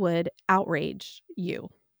why it would outrage you.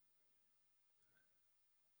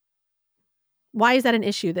 Why is that an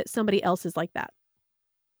issue that somebody else is like that?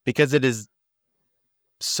 Because it is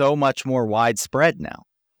so much more widespread now.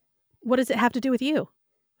 What does it have to do with you?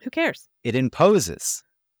 Who cares? It imposes.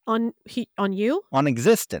 On you? On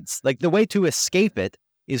existence. Like, the way to escape it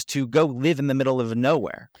is to go live in the middle of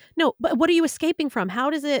nowhere. No, but what are you escaping from? How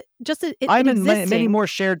does it just... I'm in many more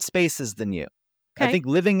shared spaces than you. Okay. I think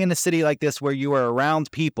living in a city like this where you are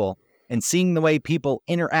around people and seeing the way people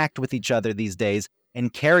interact with each other these days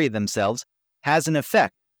and carry themselves has an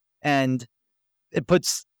effect. And it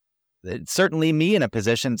puts certainly me in a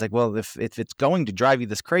position. It's like, well, if it's going to drive you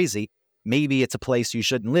this crazy, maybe it's a place you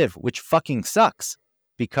shouldn't live, which fucking sucks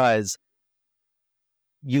because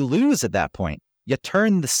you lose at that point. You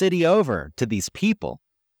turn the city over to these people.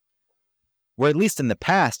 Where at least in the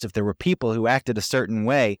past, if there were people who acted a certain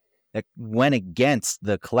way that went against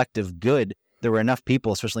the collective good, there were enough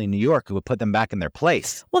people, especially in New York, who would put them back in their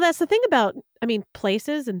place. Well, that's the thing about,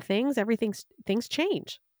 places and things, things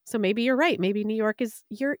change. So maybe you're right. Maybe New York is,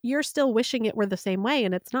 you're still wishing it were the same way,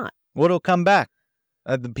 and it's not. Well, it'll come back.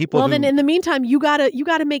 The people. Well, then in the meantime, you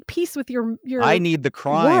gotta make peace with your. I need the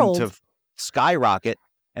crime world. to skyrocket,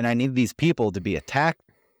 and I need these people to be attacked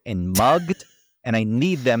and mugged, and I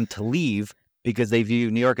need them to leave because they view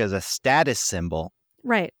New York as a status symbol.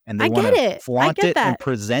 Right. And they I want get to it. flaunt I get it that. and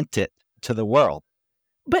present it to the world.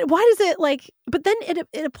 But why does it but then it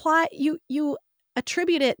apply, you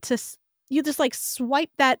attribute it to, you just like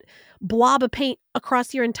swipe that blob of paint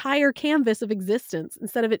across your entire canvas of existence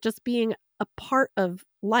instead of it just being a part of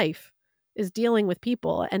life is dealing with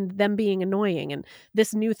people and them being annoying and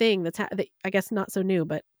this new thing that I guess not so new,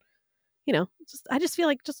 but I just feel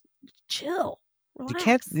like just chill. Relax. You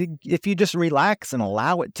can't, if you just relax and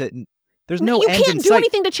allow it to, there's no you end in can't do sight.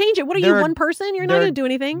 anything to change it. What are you, one person? You're not going to do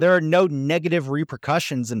anything. There are no negative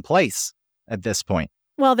repercussions in place at this point.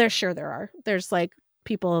 Well, there are. There's like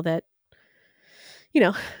people that,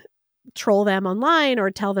 troll them online or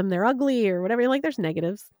tell them they're ugly or whatever. Like there's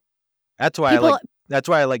negatives. That's why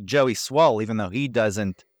I like Joey Swole, even though he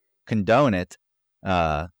doesn't condone it.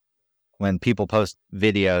 When people post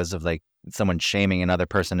videos of like someone shaming another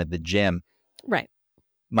person at the gym. Right.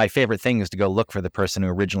 My favorite thing is to go look for the person who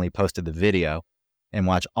originally posted the video and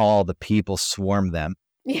watch all the people swarm them.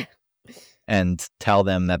 Yeah. And tell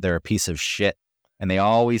them that they're a piece of shit. And they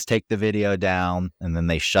always take the video down and then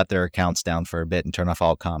they shut their accounts down for a bit and turn off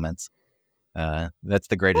all comments. That's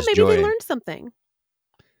the greatest joy. Maybe they learned something.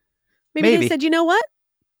 Maybe they said, you know what?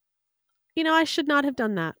 I should not have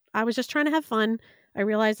done that. I was just trying to have fun. I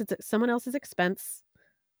realized it's at someone else's expense.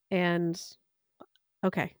 And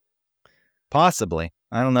okay. Possibly.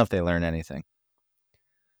 I don't know if they learn anything.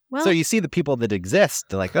 Well, so you see the people that exist.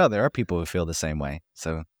 They're like, oh, there are people who feel the same way.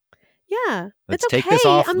 So yeah, let's take this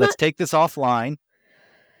off. Let's take this offline,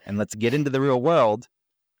 and let's get into the real world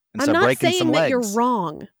and start breaking some legs. I'm not saying that you're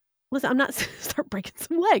wrong. Listen, I'm not start breaking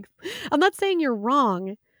some legs. I'm not saying you're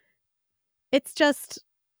wrong. It's just,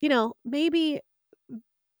 maybe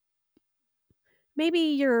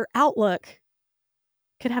your outlook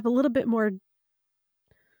could have a little bit more,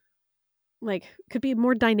 could be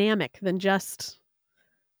more dynamic than just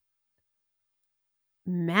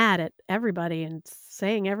mad at everybody and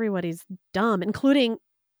saying everybody's dumb, including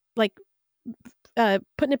putting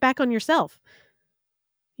it back on yourself.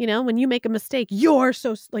 When you make a mistake, you're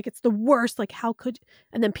so it's the worst. Like, how could you?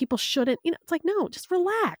 And then people shouldn't, it's like, no, just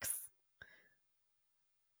relax.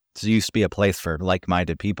 It used to be a place for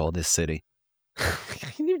like-minded people, this city.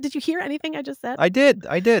 Did you hear anything I just said? I did.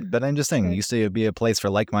 But I'm just saying, it used to be a place for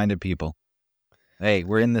like-minded people. Hey,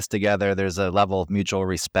 we're in this together. There's a level of mutual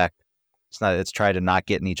respect. It's try to not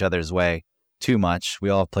get in each other's way too much. We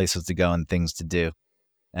all have places to go and things to do.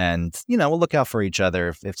 And, we'll look out for each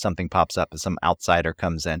other if something pops up, if some outsider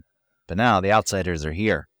comes in. But now the outsiders are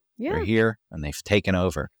here. Yeah. They're here and they've taken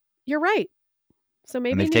over. You're right. So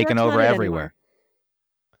maybe they've taken over everywhere.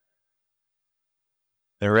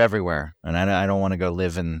 They're everywhere. And I don't want to go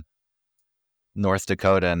live in North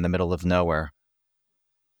Dakota in the middle of nowhere.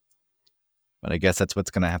 But I guess that's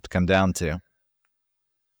what's going to have to come down to.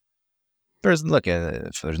 If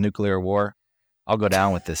there's nuclear war, I'll go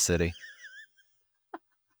down with this city.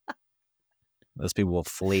 Those people will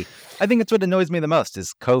flee. I think that's what annoys me the most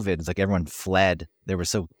is COVID. It's like everyone fled. They were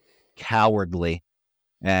so cowardly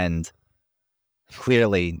and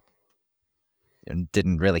clearly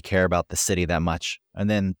didn't really care about the city that much. And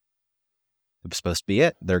then it was supposed to be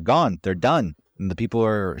it. They're gone. They're done. And the people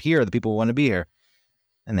are here. The people want to be here.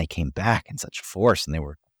 And they came back in such force and they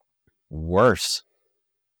were worse.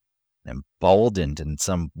 Emboldened in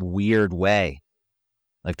some weird way.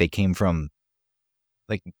 Like they came from,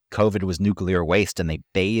 like COVID was nuclear waste and they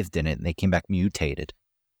bathed in it and they came back mutated.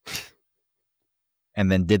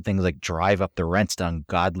 And then did things like drive up the rents to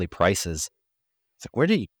ungodly prices. It's like, where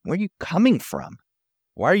are you coming from?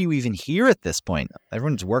 Why are you even here at this point?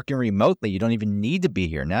 Everyone's working remotely. You don't even need to be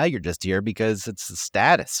here. Now you're just here because it's a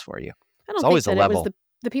status for you. I don't think that it was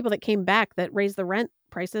the people that came back that raised the rent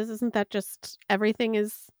prices. Isn't that just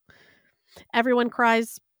everyone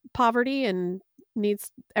cries poverty and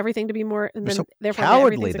needs everything to be more, and then so therefore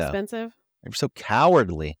cowardly, everything's expensive. They were so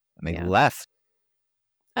cowardly, and they left.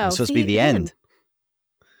 It was supposed to be the end.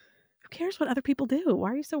 Who cares what other people do?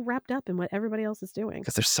 Why are you so wrapped up in what everybody else is doing?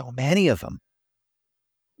 Because there's so many of them.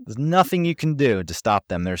 There's nothing you can do to stop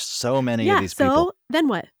them. There's so many of these people. So then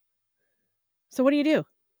what? So what do?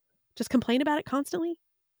 Just complain about it constantly?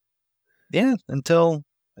 Yeah, until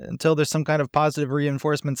there's some kind of positive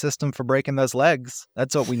reinforcement system for breaking those legs.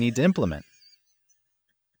 That's what we need to implement.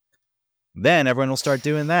 Then everyone will start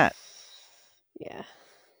doing that. Yeah.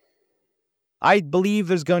 I believe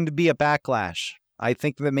there's going to be a backlash. I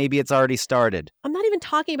think that maybe it's already started. I'm not even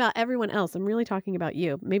talking about everyone else. I'm really talking about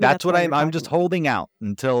you. Maybe That's what why you're I'm talking just about. holding out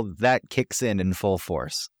until that kicks in full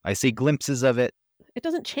force. I see glimpses of it, It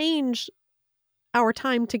doesn't change our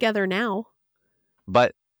time together now.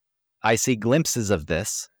 but I see glimpses of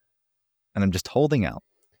this, and I'm just holding out.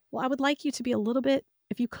 Well, I would like you to be a little bit,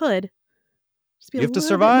 if you could, just be You a have to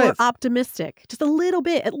little bit more survive. optimistic. Just a little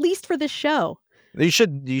bit, at least for this show. You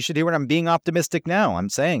should hear what I'm being optimistic now. I'm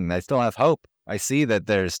saying I still have hope. I see that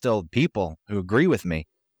there's still people who agree with me.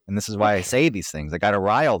 And this is why I say these things. I got to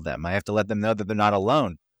rile them. I have to let them know that they're not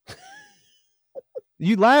alone.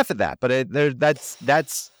 You laugh at that, but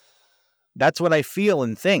that's what I feel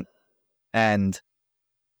and think. And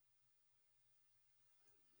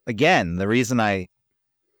again, the reason I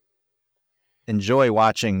enjoy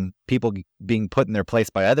watching people being put in their place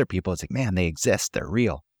by other people is like, man, they exist. They're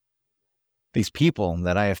real. These people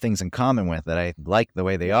that I have things in common with, that I like the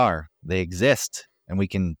way they are, they exist, and we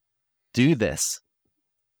can do this.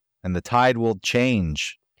 And the tide will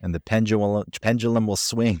change, and the pendulum will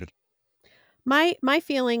swing. My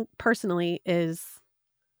feeling personally is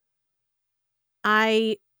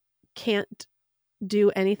I can't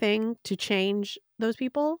do anything to change those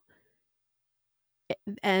people.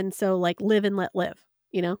 And so, like, live and let live,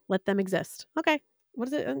 let them exist. Okay. What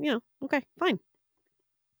is it? Okay, fine.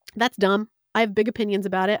 That's dumb. I have big opinions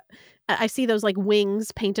about it. I see those like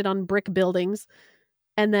wings painted on brick buildings.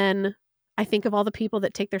 And then I think of all the people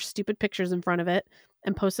that take their stupid pictures in front of it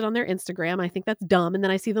and post it on their Instagram. I think that's dumb. And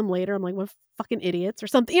then I see them later. I'm like, what fucking idiots or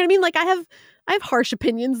something. You know what I mean? Like I have harsh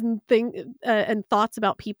opinions and and thoughts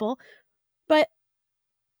about people, but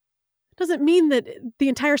it doesn't mean that the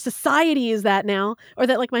entire society is that now, or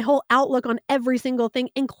that like my whole outlook on every single thing,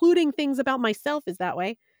 including things about myself, is that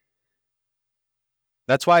way.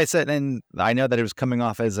 That's why I said, and I know that it was coming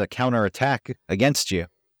off as a counterattack against you.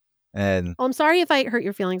 And I'm sorry if I hurt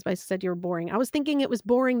your feelings by said you were boring. I was thinking it was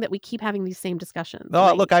boring that we keep having these same discussions.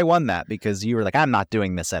 Oh, look, I won that because you were like, I'm not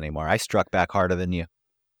doing this anymore. I struck back harder than you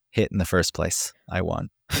hit in the first place. I won.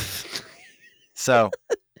 So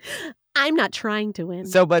I'm not trying to win.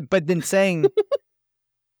 So, but then saying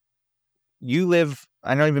you live,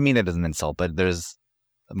 I don't even mean it as an insult, but there's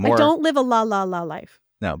more. I don't live a la la la life.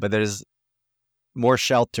 No, but there's more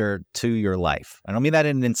shelter to your life. I don't mean that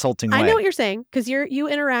in an insulting way. I know what you're saying because you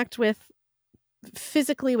interact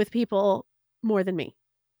physically with people more than me.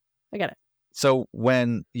 I get it. So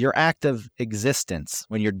when your active existence,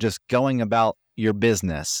 when you're just going about your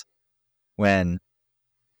business, when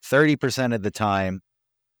 30% of the time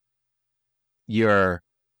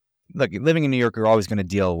living in New York, you're always going to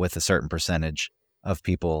deal with a certain percentage of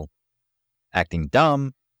people acting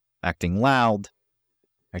dumb, acting loud,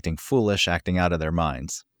 acting foolish, acting out of their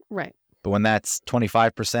minds. Right. But when that's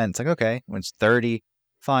 25%, it's like, okay, when it's 30,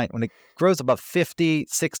 fine. When it grows above 50,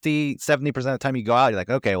 60, 70% of the time you go out, you're like,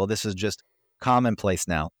 okay, well, this is just commonplace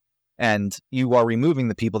now. And you are removing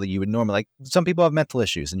the people that you would normally, like some people have mental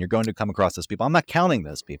issues and you're going to come across those people. I'm not counting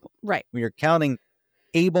those people. Right. You're counting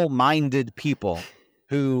able-minded people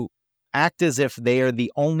who act as if they are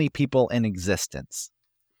the only people in existence,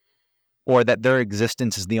 or that their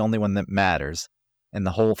existence is the only one that matters, and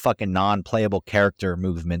the whole fucking non-playable character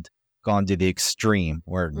movement gone to the extreme,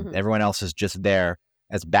 where everyone else is just there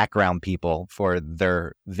as background people for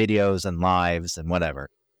their videos and lives and whatever.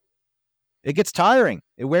 It gets tiring.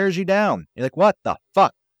 It wears you down. You're like, what the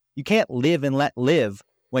fuck? You can't live and let live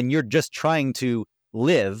when you're just trying to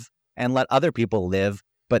live and let other people live,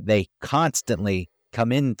 but they constantly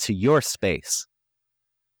come into your space.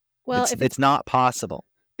 Well, it's not possible.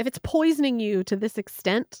 If it's poisoning you to this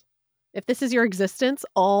extent, if this is your existence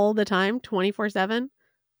all the time, 24/7,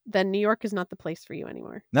 then New York is not the place for you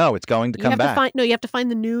anymore. No, it's going to come back. You have to find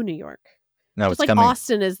the new New York. No, Just it's like coming.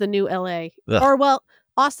 Austin is the new LA. Ugh. Or, well,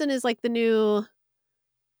 Austin is like the new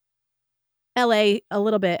LA a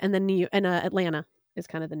little bit, and then Atlanta is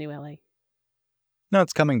kind of the new LA. No,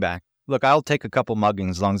 it's coming back. Look, I'll take a couple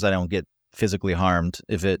muggings as long as I don't get physically harmed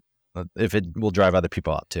if it will drive other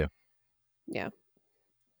people out too. Yeah.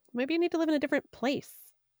 Maybe you need to live in a different place.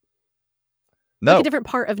 No. Like a different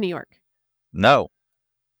part of New York. No.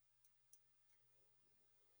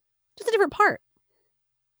 Just a different part.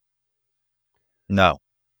 No.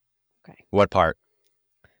 Okay. What part?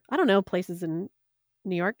 I don't know. Places in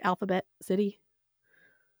New York, Alphabet City.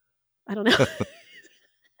 I don't know.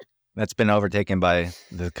 That's been overtaken by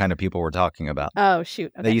the kind of people we're talking about. Oh,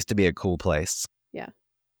 shoot. Okay. They used to be a cool place. Yeah.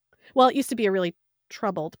 Well, it used to be a really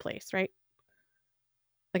troubled place, right?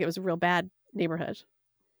 Like it was a real bad neighborhood.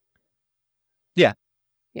 Yeah.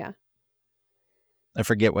 Yeah. I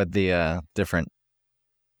forget what the different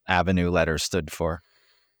avenue letters stood for.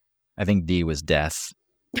 I think D was death.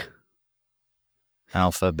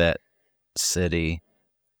 Alphabet, city,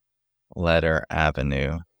 letter,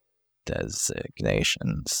 avenue,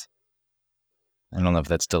 designations. I don't know if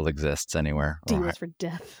that still exists anywhere. D was for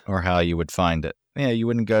death. Or how you would find it. Yeah, you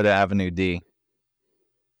wouldn't go to Avenue D.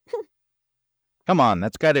 Come on,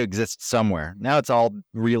 that's got to exist somewhere. Now it's all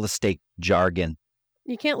real estate jargon.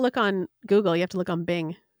 You can't look on Google. You have to look on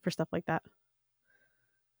Bing for stuff like that.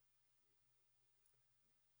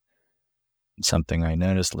 Something I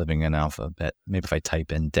noticed living in Alphabet. Maybe if I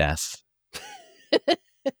type in death.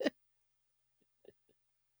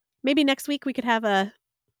 Maybe next week we could have a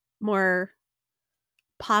more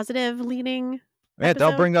positive leaning episode.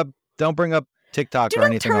 Don't bring up TikTok or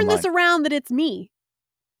anything Don't turn online. this around that it's me.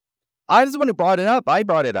 I was the one who brought it up. I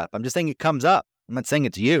brought it up. I'm just saying it comes up. I'm not saying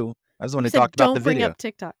it's you. I was the one who talked about the video. Don't bring up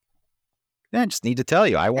TikTok. Yeah, I just need to tell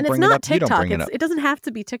you. I won't And bring it's it not up. TikTok. You don't bring it up. It doesn't have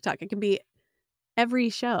to be TikTok. It can be every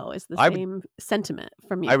show is the same sentiment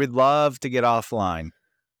from you. I would love to get offline.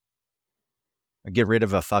 Get rid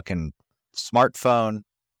of a fucking smartphone.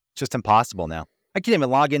 It's just impossible now. I can't even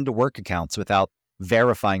log into work accounts without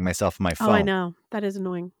verifying myself on my phone. Oh, I know. That is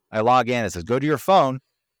annoying. I log in. It says, go to your phone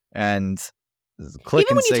and click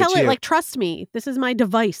Even and when you say tell it, you. like, trust me, this is my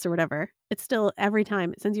device or whatever, it's still every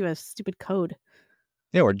time it sends you a stupid code.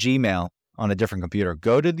 Yeah, or Gmail on a different computer.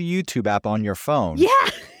 Go to the YouTube app on your phone. Yeah.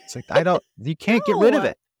 It's like, you can't get rid of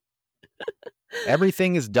it.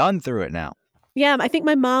 Everything is done through it now. Yeah, I think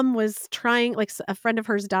my mom was trying, like, a friend of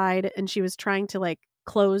hers died and she was trying to, like,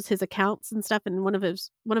 close his accounts and stuff, and one of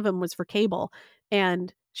them was for cable,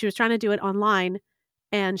 and she was trying to do it online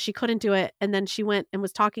and she couldn't do it, and then she went and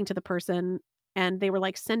was talking to the person and they were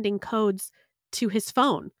like sending codes to his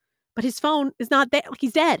phone, but his phone is not there. Like,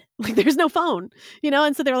 he's dead. Like, there's no phone,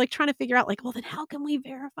 and so they were like trying to figure out, like, well, then how can we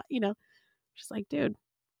verify, just like, dude,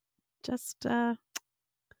 just do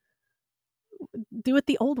it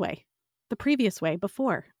the old way, the previous way,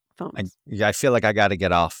 before phones. I feel like I got to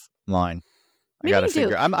get offline. I got to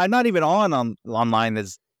figure. I'm not even online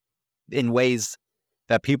as in ways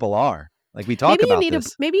that people are. Like, we talk about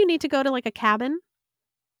this. Maybe you need to go to, like, a cabin,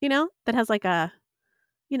 that has, like, a,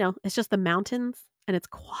 it's just the mountains and it's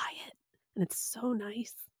quiet and it's so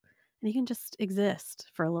nice and you can just exist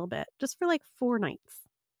for a little bit, just for like 4 nights.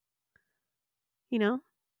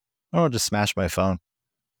 Or just smash my phone.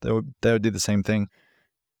 That would do the same thing.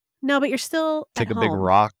 No, but you're still take at a big home.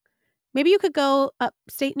 rock. Maybe you could go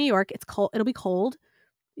upstate New York. It's cold. It'll be cold.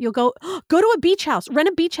 You'll go to a beach house. Rent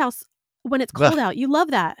a beach house when it's cold out. You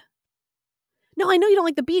love that. No, I know you don't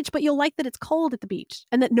like the beach, but you'll like that it's cold at the beach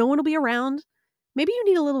and that no one will be around. Maybe you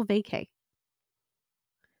need a little vacay.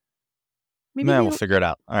 We'll figure it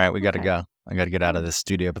out. All right, we got to go. I got to get out of this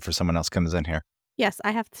studio before someone else comes in here. Yes,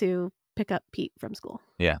 I have to pick up Pete from school.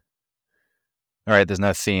 Yeah. All right, there's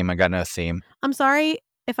no theme. I got no theme. I'm sorry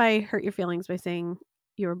if I hurt your feelings by saying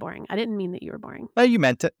you were boring. I didn't mean that you were boring. Oh, you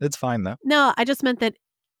meant it. It's fine, though. No, I just meant that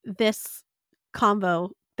this convo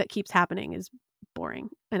that keeps happening is boring.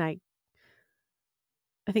 And I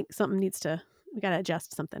think we got to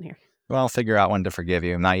adjust something here. Well, I'll figure out when to forgive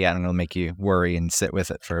you. Not yet. I'm going to make you worry and sit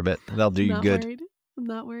with it for a bit. That'll do you good. I'm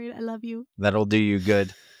not worried. I love you. That'll do you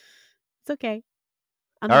good. It's okay.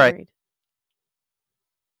 I'm not worried.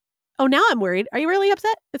 Oh, now I'm worried. Are you really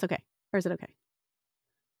upset? It's okay. Or is it okay?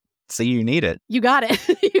 See, you need it. You got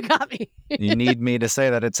it. You got me. You need me to say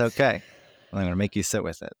that it's okay. I'm going to make you sit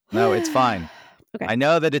with it. No, it's fine. Okay. I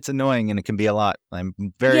know that it's annoying and it can be a lot.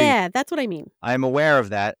 Yeah, that's what I mean. I'm aware of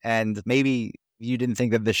that. And maybe you didn't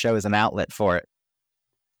think that this show is an outlet for it.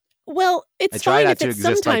 Well, it's fine if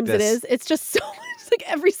sometimes it is. It's just so much, like,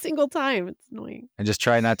 every single time. It's annoying. I just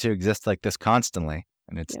try not to exist like this constantly.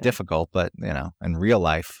 And it's difficult, but, in real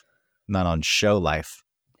life, not on show life.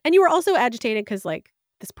 And you were also agitated because, like,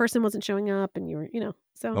 this person wasn't showing up and you were,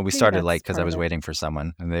 so. Well, we started late because I was waiting for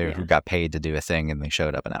someone and they who got paid to do a thing and they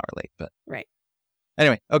showed up an hour late. But right.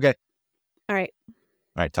 Anyway, okay. All right. All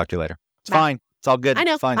right. Talk to you later. It's fine. It's all good. I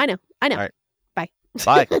know. Fine. I know. All right. Bye.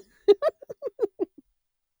 Bye.